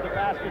inside. That was a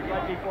basket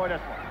right before this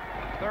one.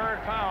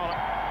 Third foul.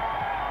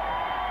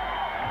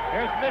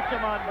 Here's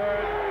Mitchum on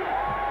Bird.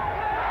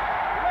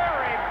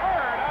 Larry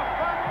Bird, a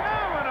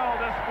phenomenal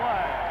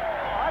display.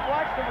 I've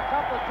watched him a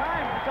couple of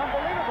times. It's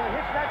unbelievable. He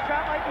hits that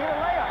shot like he hit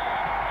a layup.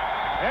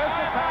 There's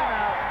the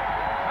timeout.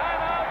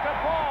 Timeout to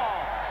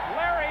Paul.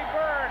 Larry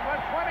Bird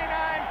with 29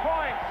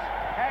 points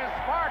has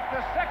sparked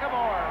the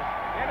Sycamores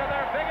into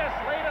their biggest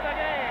lead of the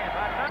game.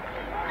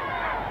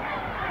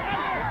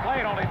 He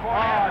played only 4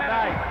 minutes.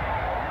 Nice.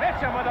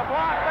 Mitchum with a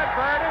block, but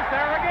Bird is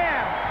there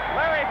again.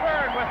 Larry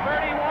Bird with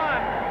 31.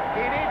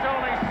 He needs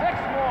only 6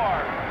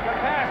 more to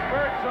pass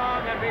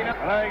Birdsong and be...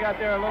 Larry got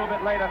there a little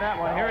bit late on that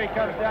one. Here he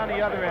comes down the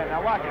other end.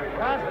 Now watch him.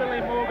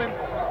 Constantly moving.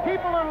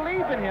 People are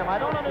leaving him.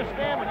 I don't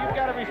understand. When you've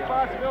got a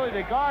responsibility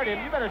to guard him,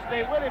 you better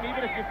stay with him,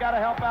 even if you've got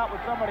to help out with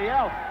somebody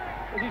else,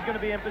 because he's going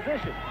to be in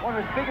position. One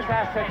of his biggest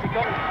assets he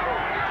goes.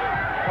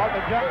 Thought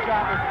the jump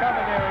shot was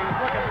coming there. He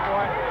was looking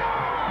for it.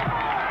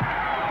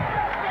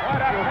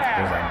 What a pass.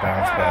 There's that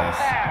bounce pass.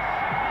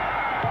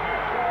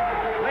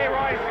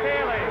 Leroy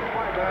Staley.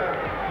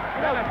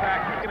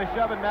 Benefactor. Taking a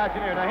shove and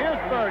matching here. Now here's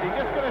Bird. He's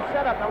just going to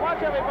set up. Now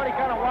watch everybody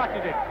kind of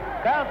watches it.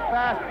 Bounce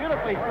pass,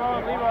 beautifully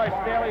thrown. Leroy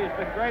Staley has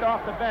been great off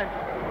the bench.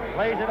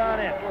 Lays it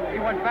on in. He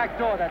went back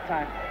door that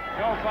time.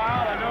 No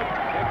foul, and no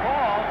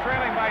ball,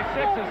 trailing by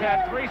 6, has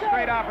had 3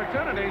 straight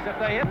opportunities. If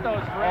they hit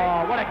those 3.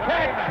 Oh, what a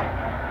catch!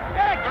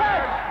 What a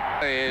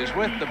catch! Is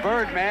with the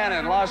Birdman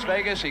in Las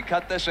Vegas. He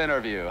cut this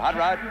interview. Hot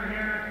Rod.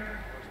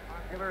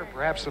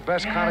 Perhaps the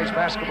best college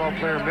basketball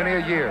player in many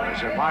a year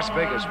is in Las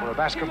Vegas for a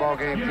basketball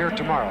game here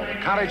tomorrow, the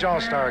College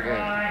All-Star game.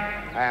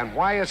 And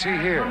why is he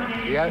here?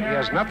 He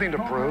has nothing to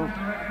prove.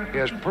 He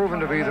has proven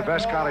to be the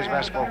best college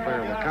basketball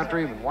player in the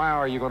country. And why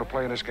are you going to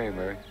play in this game,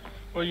 Larry?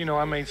 Well, you know,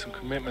 I made some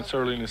commitments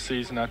early in the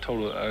season. I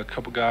told a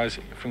couple guys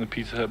from the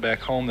Pizza Hut back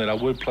home that I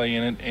would play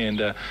in it.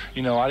 And,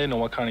 you know, I didn't know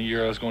what kind of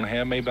year I was going to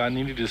have. Maybe I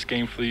needed this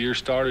game for the year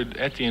started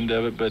at the end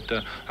of it. But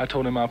I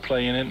told him I'd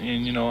play in it.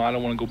 And, you know, I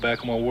don't want to go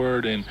back on my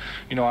word. And,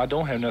 you know, I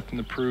don't have nothing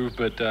to prove.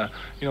 But,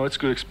 you know, it's a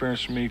good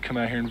experience for me to come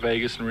out here in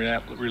Vegas and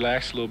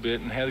relax a little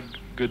bit and have a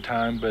good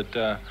time. But,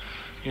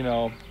 you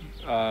know,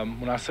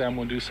 when I say I'm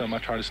going to do something, I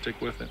try to stick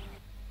with it.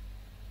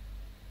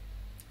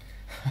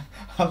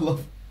 I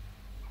love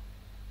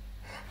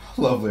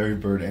Larry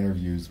Bird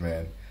interviews,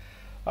 man.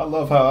 I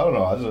love how, I don't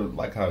know, I just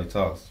like how he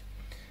talks.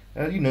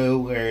 You know,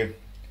 where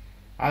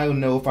I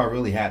don't know if I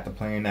really had to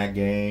play in that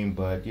game,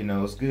 but, you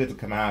know, it's good to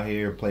come out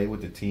here, play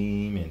with the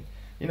team, and,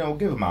 you know,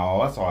 give it my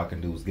all. That's all I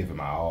can do is give it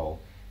my all.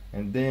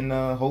 And then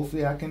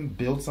hopefully I can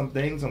build some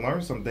things and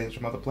learn some things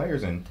from other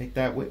players and take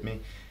that with me,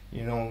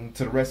 you know,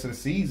 to the rest of the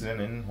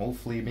season, and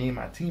hopefully me and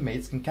my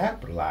teammates can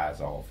capitalize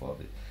off of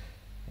it.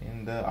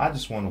 And I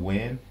just want to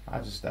win.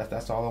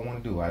 That's all I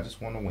want to do. I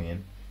just want to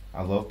win.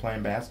 I love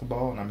playing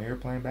basketball, and I'm here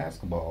playing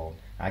basketball.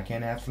 I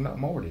can't ask for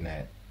nothing more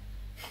than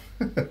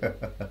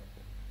that.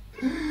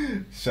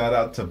 Shout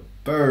out to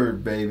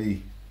Bird,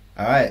 baby.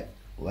 All right,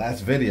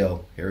 last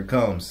video. Here it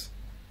comes.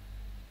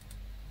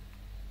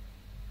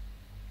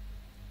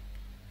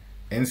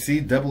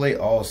 NCAA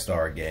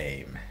All-Star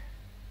Game.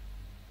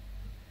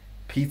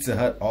 Pizza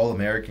Hut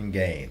All-American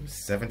Game,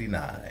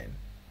 79.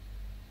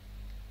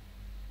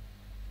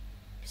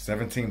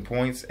 17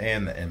 points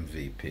and the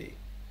MVP.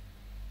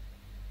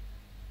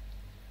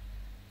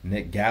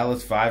 Nick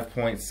Gallus, 5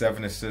 points,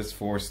 7 assists,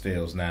 4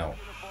 steals. Now,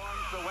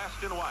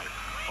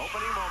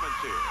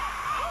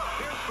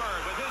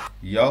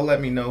 y'all let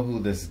me know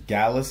who this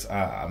Gallus,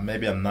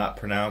 maybe I'm not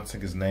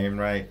pronouncing his name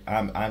right.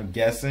 I'm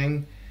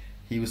guessing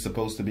he was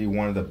supposed to be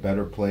one of the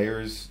better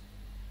players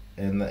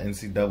in the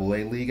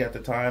NCAA league at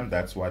the time.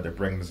 That's why they're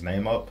bringing his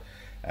name up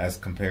as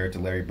compared to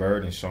Larry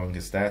Bird and showing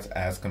his stats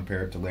as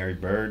compared to Larry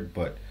Bird.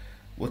 But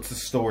what's the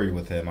story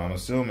with him? I'm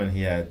assuming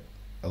he had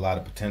a lot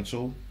of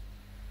potential.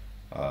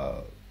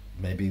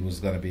 Maybe he was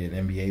going to be an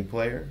NBA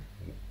player.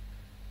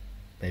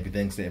 Maybe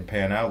things didn't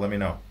pan out. Let me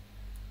know.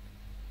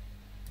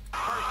 He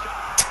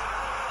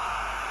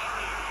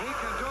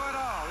can do it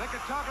all. They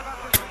can talk about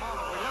this a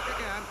moment. We look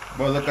again.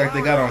 Boy, look like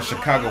they got on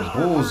Chicago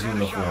Bulls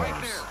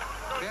uniforms.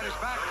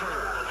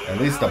 At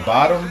least the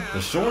bottom,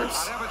 the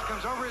shorts,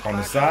 on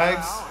the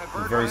sides,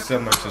 are very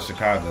similar to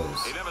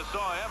Chicago's. He never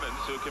saw Evans,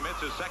 who commits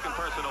his second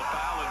personal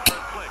foul in first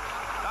flick.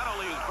 Not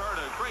only is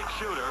Bird a great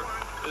shooter,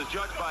 is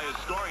judged by his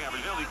scoring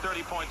average, nearly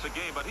 30 points a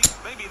game, but he's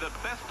maybe the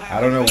best. I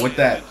don't know what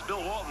that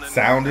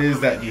sound is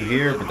that you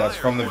hear, but that's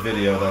from the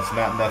video. That's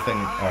not nothing,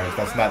 or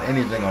that's not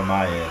anything on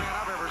my end.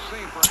 I've ever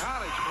seen for a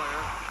college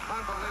player.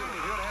 Unbelievable.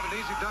 He would have had an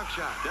easy dunk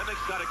shot.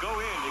 Dennick's got to go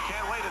in. You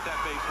can't wait at that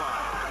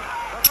baseline.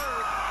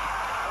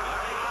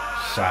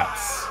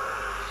 Shots.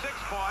 6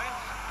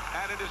 points,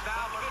 and it is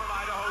now from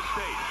Idaho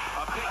State.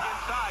 A pick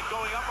inside,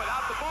 going up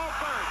without the ball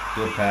first.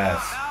 Good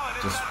pass.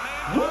 Just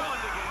whoop.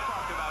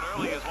 Talked about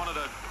early as one of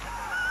the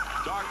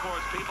dark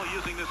horse people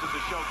using this as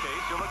a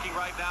showcase. You're looking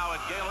right now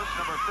at Galis,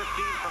 number 15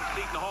 from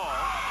Seton Hall.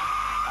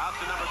 Out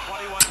to number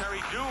 21,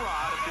 Terry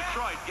Durod of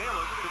Detroit.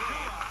 Galis to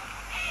Durod.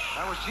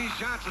 That was Cheese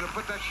Johnson who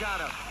put that shot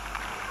up.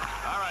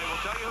 All right,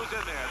 we'll tell you who's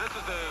in there. This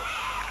is the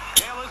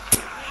Galis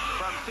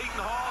from Seton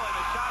Hall, and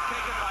a shot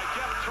taken by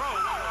Jeff Trout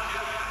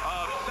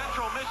of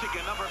Central Michigan,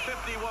 number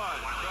 51.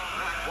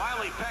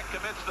 Wiley Peck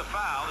commits the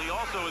foul. He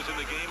also is in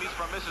the game. He's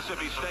from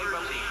Mississippi State.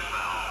 But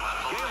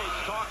Galis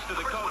talks to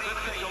the coach. Let's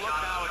take a look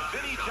now at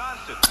Vinnie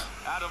Johnson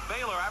out of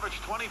Baylor,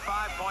 averaged 25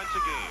 points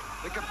a game.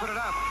 He can put it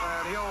up,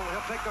 and he'll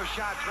take those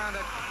shots around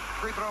that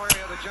free throw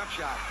area, the jump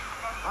shot.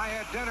 I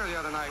had dinner the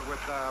other night with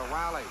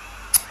Wiley.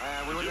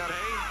 We went down.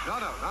 No.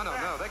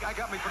 I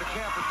got me for the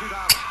cab for $2.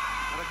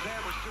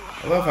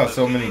 I love how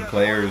so many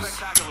players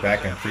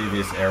back in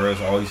previous eras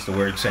all used to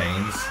wear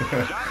chains.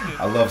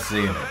 I love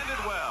seeing it.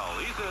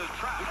 He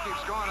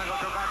keeps going. I'm going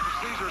to go back to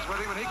Caesars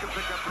with him, and he can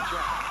pick up the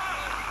check.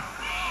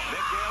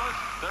 Nick Galis,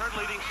 third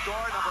leading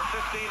scorer, number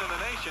 15 in the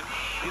nation.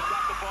 He's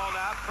got the ball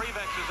now.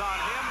 Prevex is on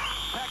him.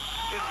 Peck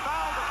is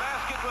fouled. The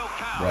basket will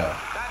count. Right.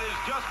 That is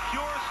just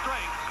pure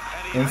strength.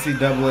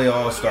 NCAA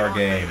All-Star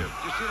Game.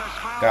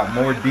 Got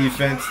more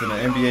defense than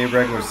an NBA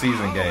regular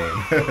season game.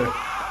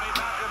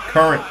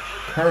 Current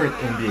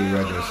NBA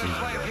regular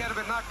season game. If he had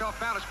been knocked off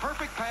balance,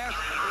 perfect pass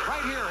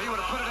right here. He would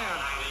have put it in.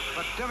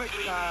 but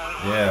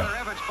yeah.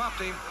 Evans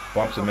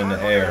Bumped him in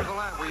the air.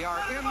 We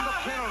are in the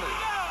penalty.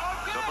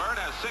 So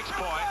Bird has 6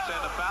 points,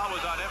 and the foul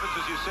was on Evans,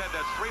 as you said.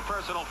 That's 3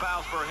 personal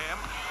fouls for him.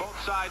 Both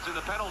sides in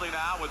the penalty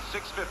now with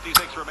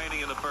 6:56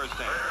 remaining in the first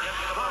half.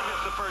 Bird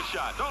hits the first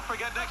shot. Don't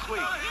forget next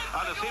week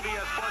on the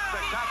CBS Sports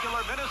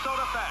Spectacular,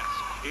 Minnesota Fats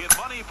in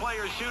Money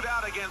Players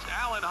Shootout against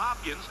Allen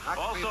Hopkins.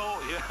 Also,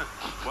 yeah,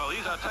 well,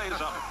 I'll tell you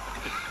something.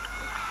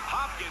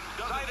 Hopkins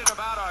excited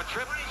about our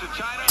trip to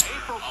China,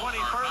 April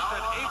 21st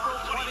and April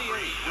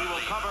 28th. We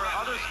will cover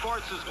other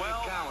sports as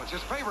well.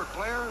 His favorite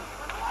player,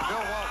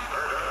 Bill Walton.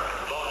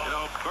 You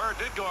know, Bird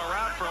did go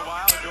around for a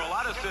while to a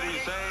lot of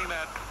cities saying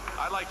that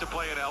I'd like to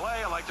play in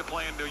L.A., I'd like to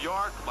play in New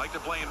York, I'd like to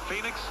play in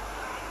Phoenix.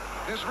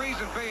 His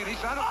reason being, he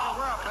said, I don't care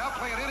where I'll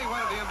play in any one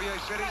of the NBA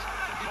cities.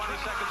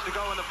 20 seconds to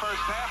go in the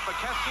first half.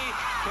 McKeskey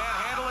can't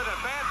handle it. A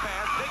bad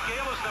pass. Dick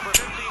Galis, number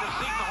 15 of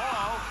Seton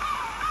Hall.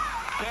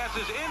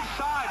 Passes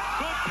inside.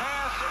 Good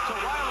pass to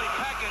Wiley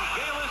Peck, and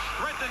Galis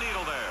thread the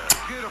needle there.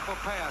 Beautiful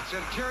pass.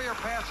 Interior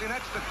passing.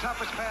 That's the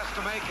toughest pass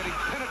to make, and he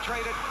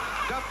penetrated,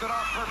 dumped it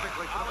off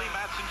perfectly. Ollie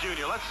Matson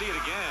Jr. Let's see it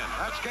again.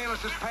 That's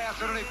Galis' pass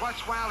underneath.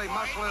 Watch Wiley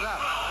muscle it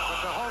up.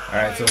 All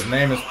right, so his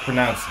name is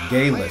pronounced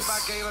Galis.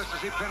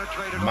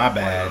 My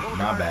bad.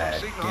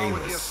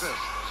 Galis.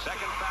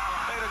 Second foul.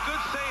 Made a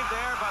good save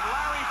there, but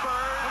Larry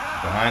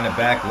Bird. Behind the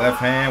back, left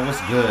hand.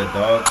 What's good,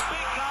 dog?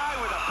 Big guy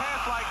with a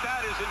pass like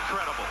that is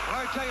incredible. Well,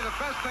 I tell you the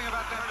best thing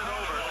about that. Turn it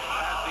over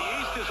as the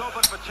East is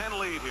open for 10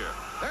 lead here.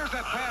 There's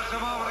that pass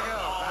a moment ago.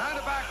 Behind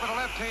the back with a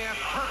left hand.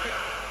 Perfect.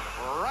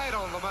 Right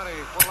on the money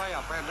for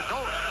layup. And the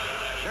goal.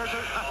 There's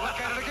a look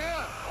at it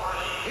again.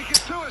 He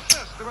gets 2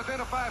 assists within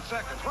 5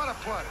 seconds. What a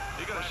play.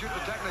 He's going to shoot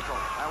the technical.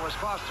 That was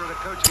Foster, the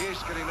coach of the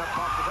East, getting up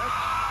off the bench.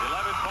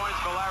 11 points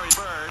for Larry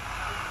Bird.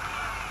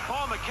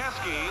 Paul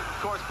McKeskey, of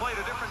course, played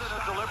a different and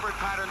a deliberate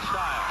pattern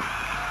style.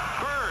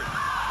 Bird,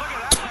 look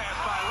at that pass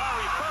by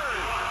Larry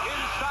Bird.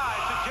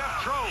 Inside to Jeff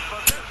Trope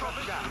of Central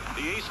Michigan.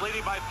 The East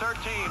leading by 13,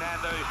 and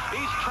the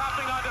East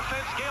trapping on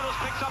defense. Galis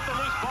picks up the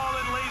loose ball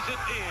and lays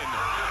it in.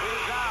 It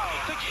is now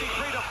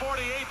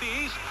 63-48. The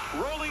East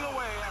rolling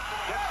away.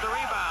 Gets the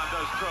rebound,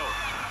 does Trope.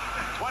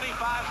 25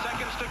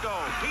 seconds to go.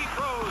 Pete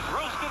Rose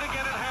roasted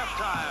again at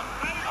halftime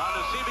on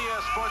the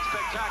CBS Sports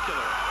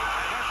Spectacular.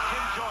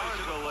 Tim Joyce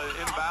will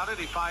inbound it.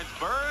 He finds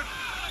Bird.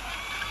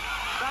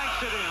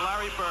 Banks it in.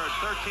 Larry Bird,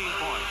 13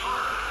 points.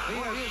 He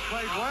has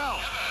played well.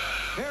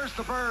 Here's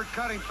the Bird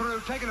cutting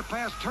through, taking a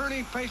pass,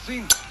 turning,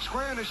 facing,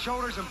 squaring his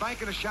shoulders, and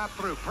banking a shot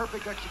through.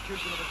 Perfect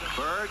execution of it.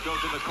 Bird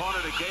goes in the corner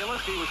to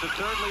Galis. He was the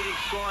 3rd leading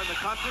scorer in the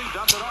country.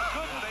 Dumped it off.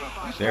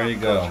 Good. There you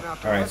go.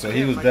 All right, so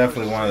he was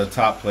definitely one of the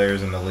top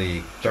players in the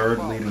league.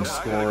 3rd leading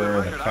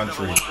scorer in the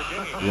country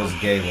was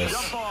Galis.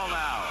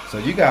 So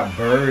you got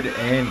Bird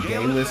and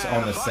Galis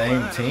on the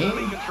same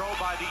team?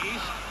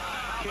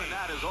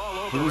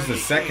 Who was the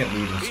 2nd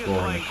leading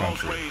scorer in the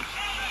country?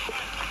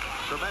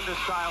 Tremendous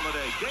style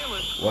today.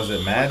 Galis was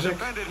it Magic?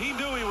 He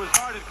knew he was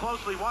guarded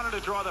closely, wanted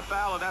to draw the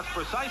foul, and that's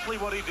precisely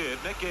what he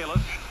did. Nick Galis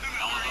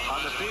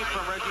on the feed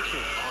from Reggie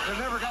King. They've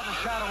never gotten a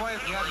shot away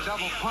if he had a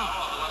double pump.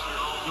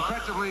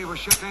 Defensively, he was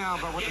shut down,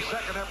 but with the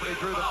second effort, he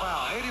drew the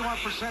foul.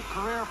 81%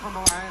 career from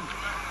the line.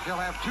 He'll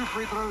have 2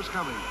 free throws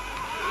coming.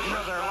 You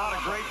know, there are a lot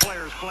of great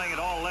players playing at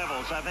all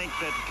levels. I think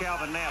that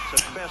Calvin Knapp's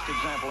the best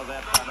example of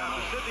that.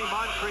 Sidney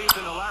Moncrief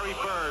and the Larry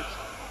Birds.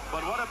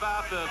 But what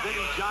about the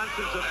Vinnie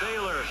Johnsons of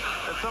Baylor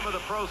that some of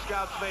the pro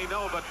scouts may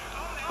know, but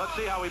let's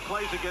see how he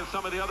plays against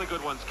some of the other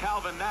good ones.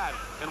 Calvin Nat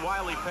and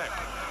Wiley Peck.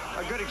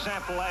 A good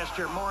example last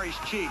year, Maurice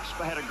Cheeks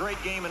had a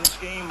great game in this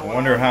game. I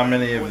wonder how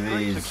many of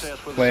these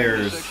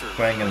players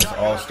playing in this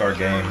All-Star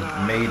game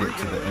made it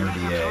to the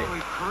NBA.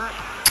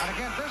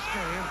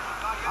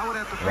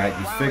 Right,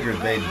 you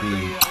figured they'd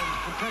be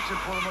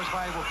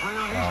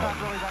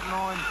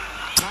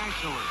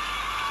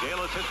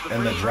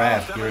in the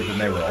draft good when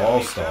they were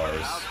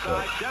all-stars,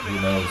 but who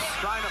knows?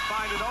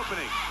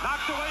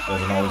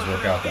 Doesn't always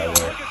work out that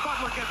way.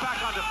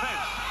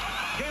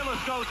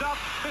 Galis goes up,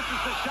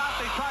 misses the shot.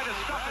 They try to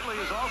stuff it. He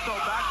is also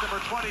back,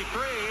 number 23,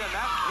 and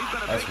he's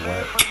been a big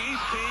man for the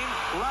East team.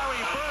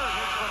 Larry Bird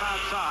hits from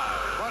outside.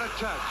 What a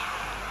touch.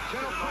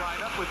 Gentle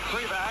line up with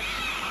Preback.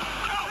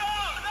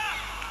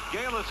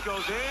 Galis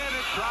goes in,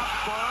 it drops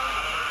for him.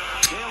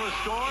 Galis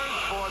scores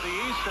for the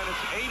East, and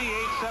it's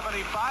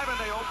 88-75, and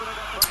they open it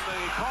up from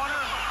the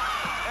corner.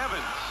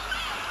 Evans,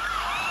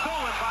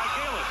 stolen by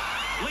Galis.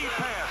 Lead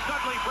pass,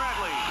 Dudley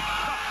Bradley,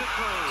 stuffs it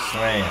through.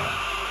 Slam.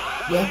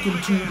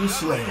 Welcome to the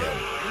slam.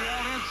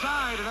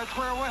 Inside, and that's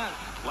where it went.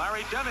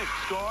 Larry Demick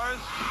scores.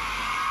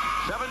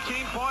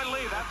 17-point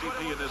lead. That's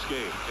MVP in this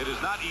game. It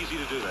is not easy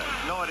to do that.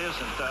 No, it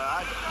isn't.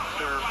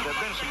 There have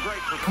been some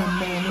great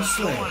performances. Come on and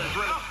slam.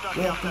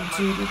 Welcome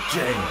to the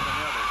jam.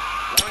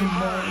 Come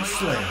on and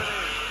slam.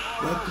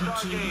 Welcome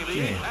to the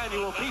jam.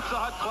 Annual Pizza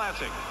Hut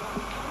Classic.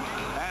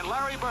 And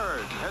Larry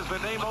Bird has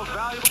been named most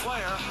valuable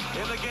player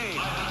in the game.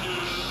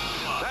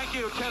 Thank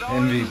you, Ted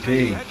Owens,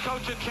 MVP. head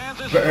coach at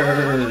Kansas.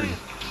 Bird.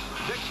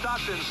 Dick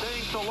Stockton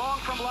saying so long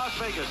from Las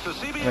Vegas. The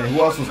CBS I mean,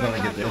 who else was going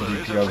to get the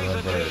MVP other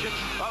than Bird?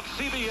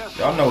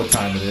 Y'all know what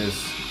time it is.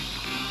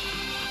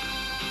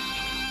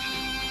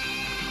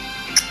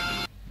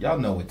 Y'all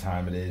know what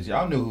time it is.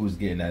 Y'all knew who was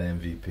getting that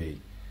MVP.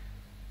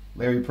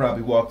 Larry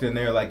probably walked in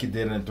there like he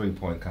did in a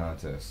three-point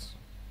contest.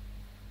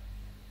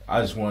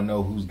 I just want to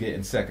know who's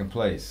getting second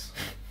place.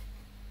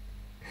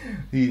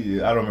 I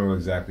don't remember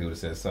exactly what it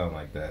said, something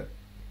like that.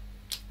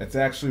 It's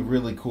actually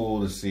really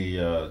cool to see,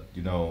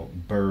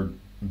 Bird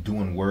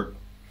doing work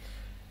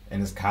in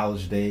his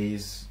college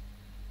days,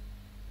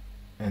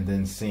 and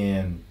then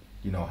seeing,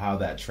 how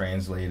that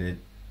translated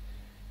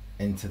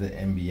into the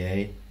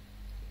NBA.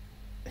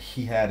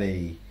 He had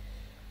a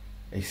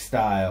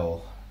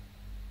style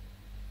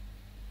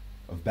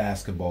of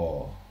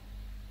basketball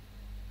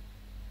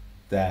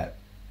that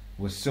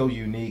was so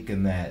unique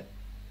in that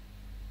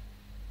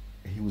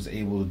he was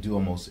able to do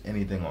almost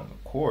anything on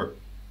the court,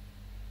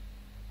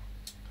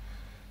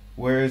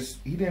 whereas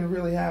he didn't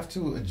really have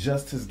to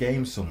adjust his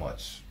game so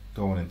much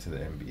going into the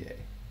NBA.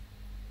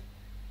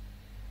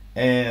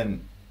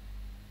 And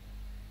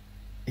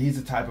he's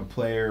the type of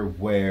player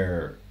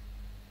where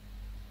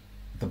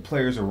the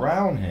players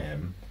around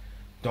him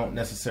don't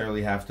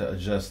necessarily have to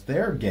adjust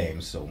their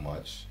game so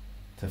much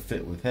to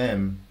fit with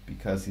him,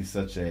 because he's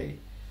such a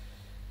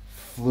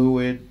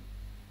fluid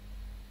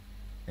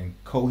and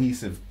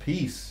cohesive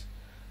piece,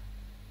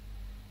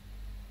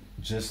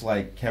 just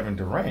like Kevin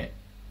Durant.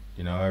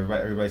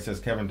 Everybody says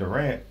Kevin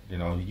Durant,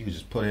 you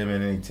just put him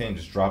in any team,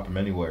 just drop him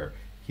anywhere,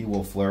 he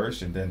will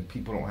flourish, and then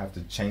people don't have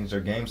to change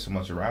their game so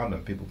much around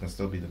them. People can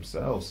still be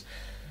themselves,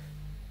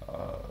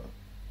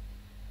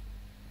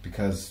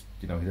 because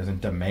he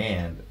doesn't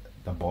demand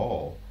the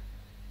ball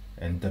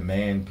and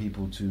demand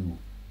people to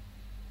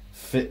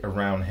fit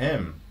around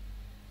him.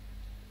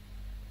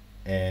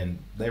 And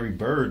Larry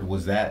Bird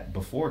was that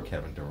before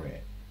Kevin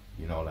Durant.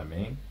 You know what I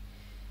mean?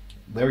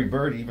 Larry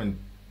Bird, even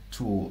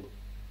to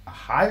a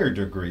higher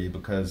degree,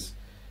 because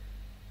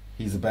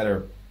he's a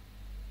better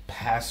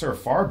passer, a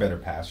far better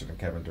passer than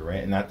Kevin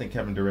Durant. And I think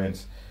Kevin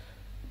Durant's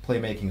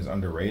playmaking is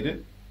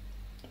underrated,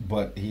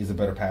 but he's a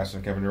better passer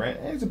than Kevin Durant,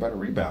 and he's a better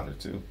rebounder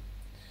too.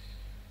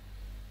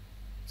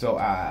 So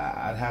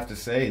I'd have to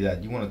say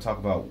that you want to talk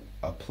about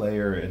a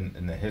player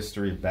in the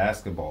history of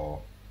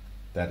basketball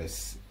that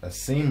is a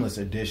seamless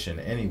addition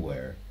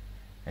anywhere,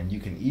 and you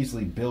can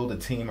easily build a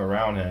team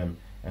around him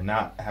and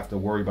not have to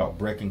worry about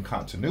breaking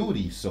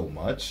continuity so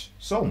much,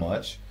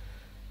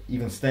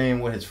 even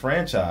staying with his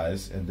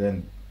franchise, and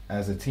then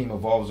as the team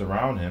evolves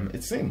around him,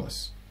 it's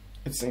seamless.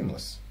 It's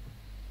seamless.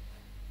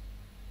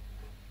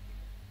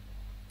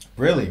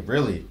 Really,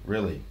 really,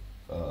 really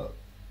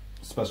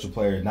special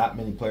player. Not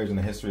many players in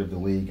the history of the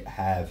league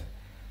have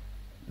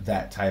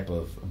that type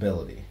of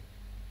ability.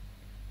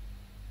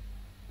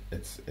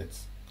 It's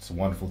a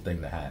wonderful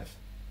thing to have.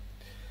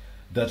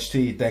 Dutch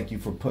T, thank you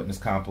for putting this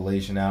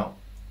compilation out.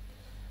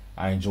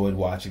 I enjoyed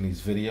watching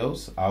these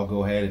videos. I'll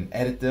go ahead and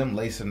edit them,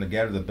 lace them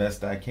together the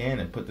best I can,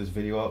 and put this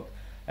video up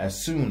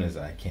as soon as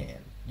I can.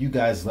 You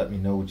guys let me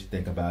know what you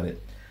think about it.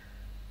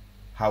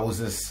 How was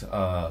this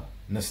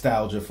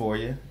nostalgia for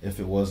you? If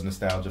it was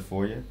nostalgia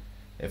for you.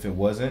 If it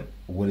wasn't,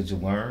 what did you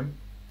learn?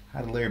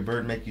 How did Larry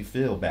Bird make you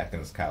feel back in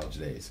his college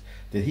days?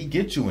 Did he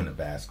get you into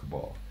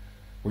basketball?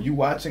 Were you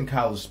watching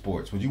college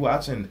sports? Were you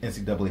watching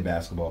NCAA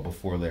basketball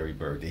before Larry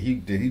Bird? Did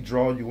he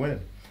draw you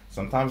in?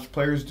 Sometimes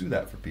players do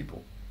that for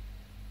people.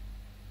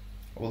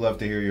 I would love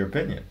to hear your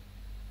opinion.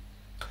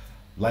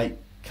 Like,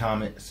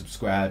 comment,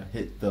 subscribe,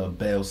 hit the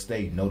bell,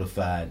 stay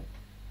notified,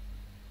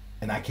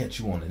 and I catch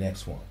you on the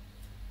next one.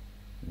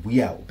 We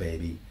out,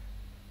 baby.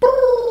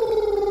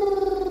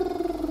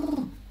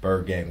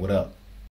 Bird gang, what up?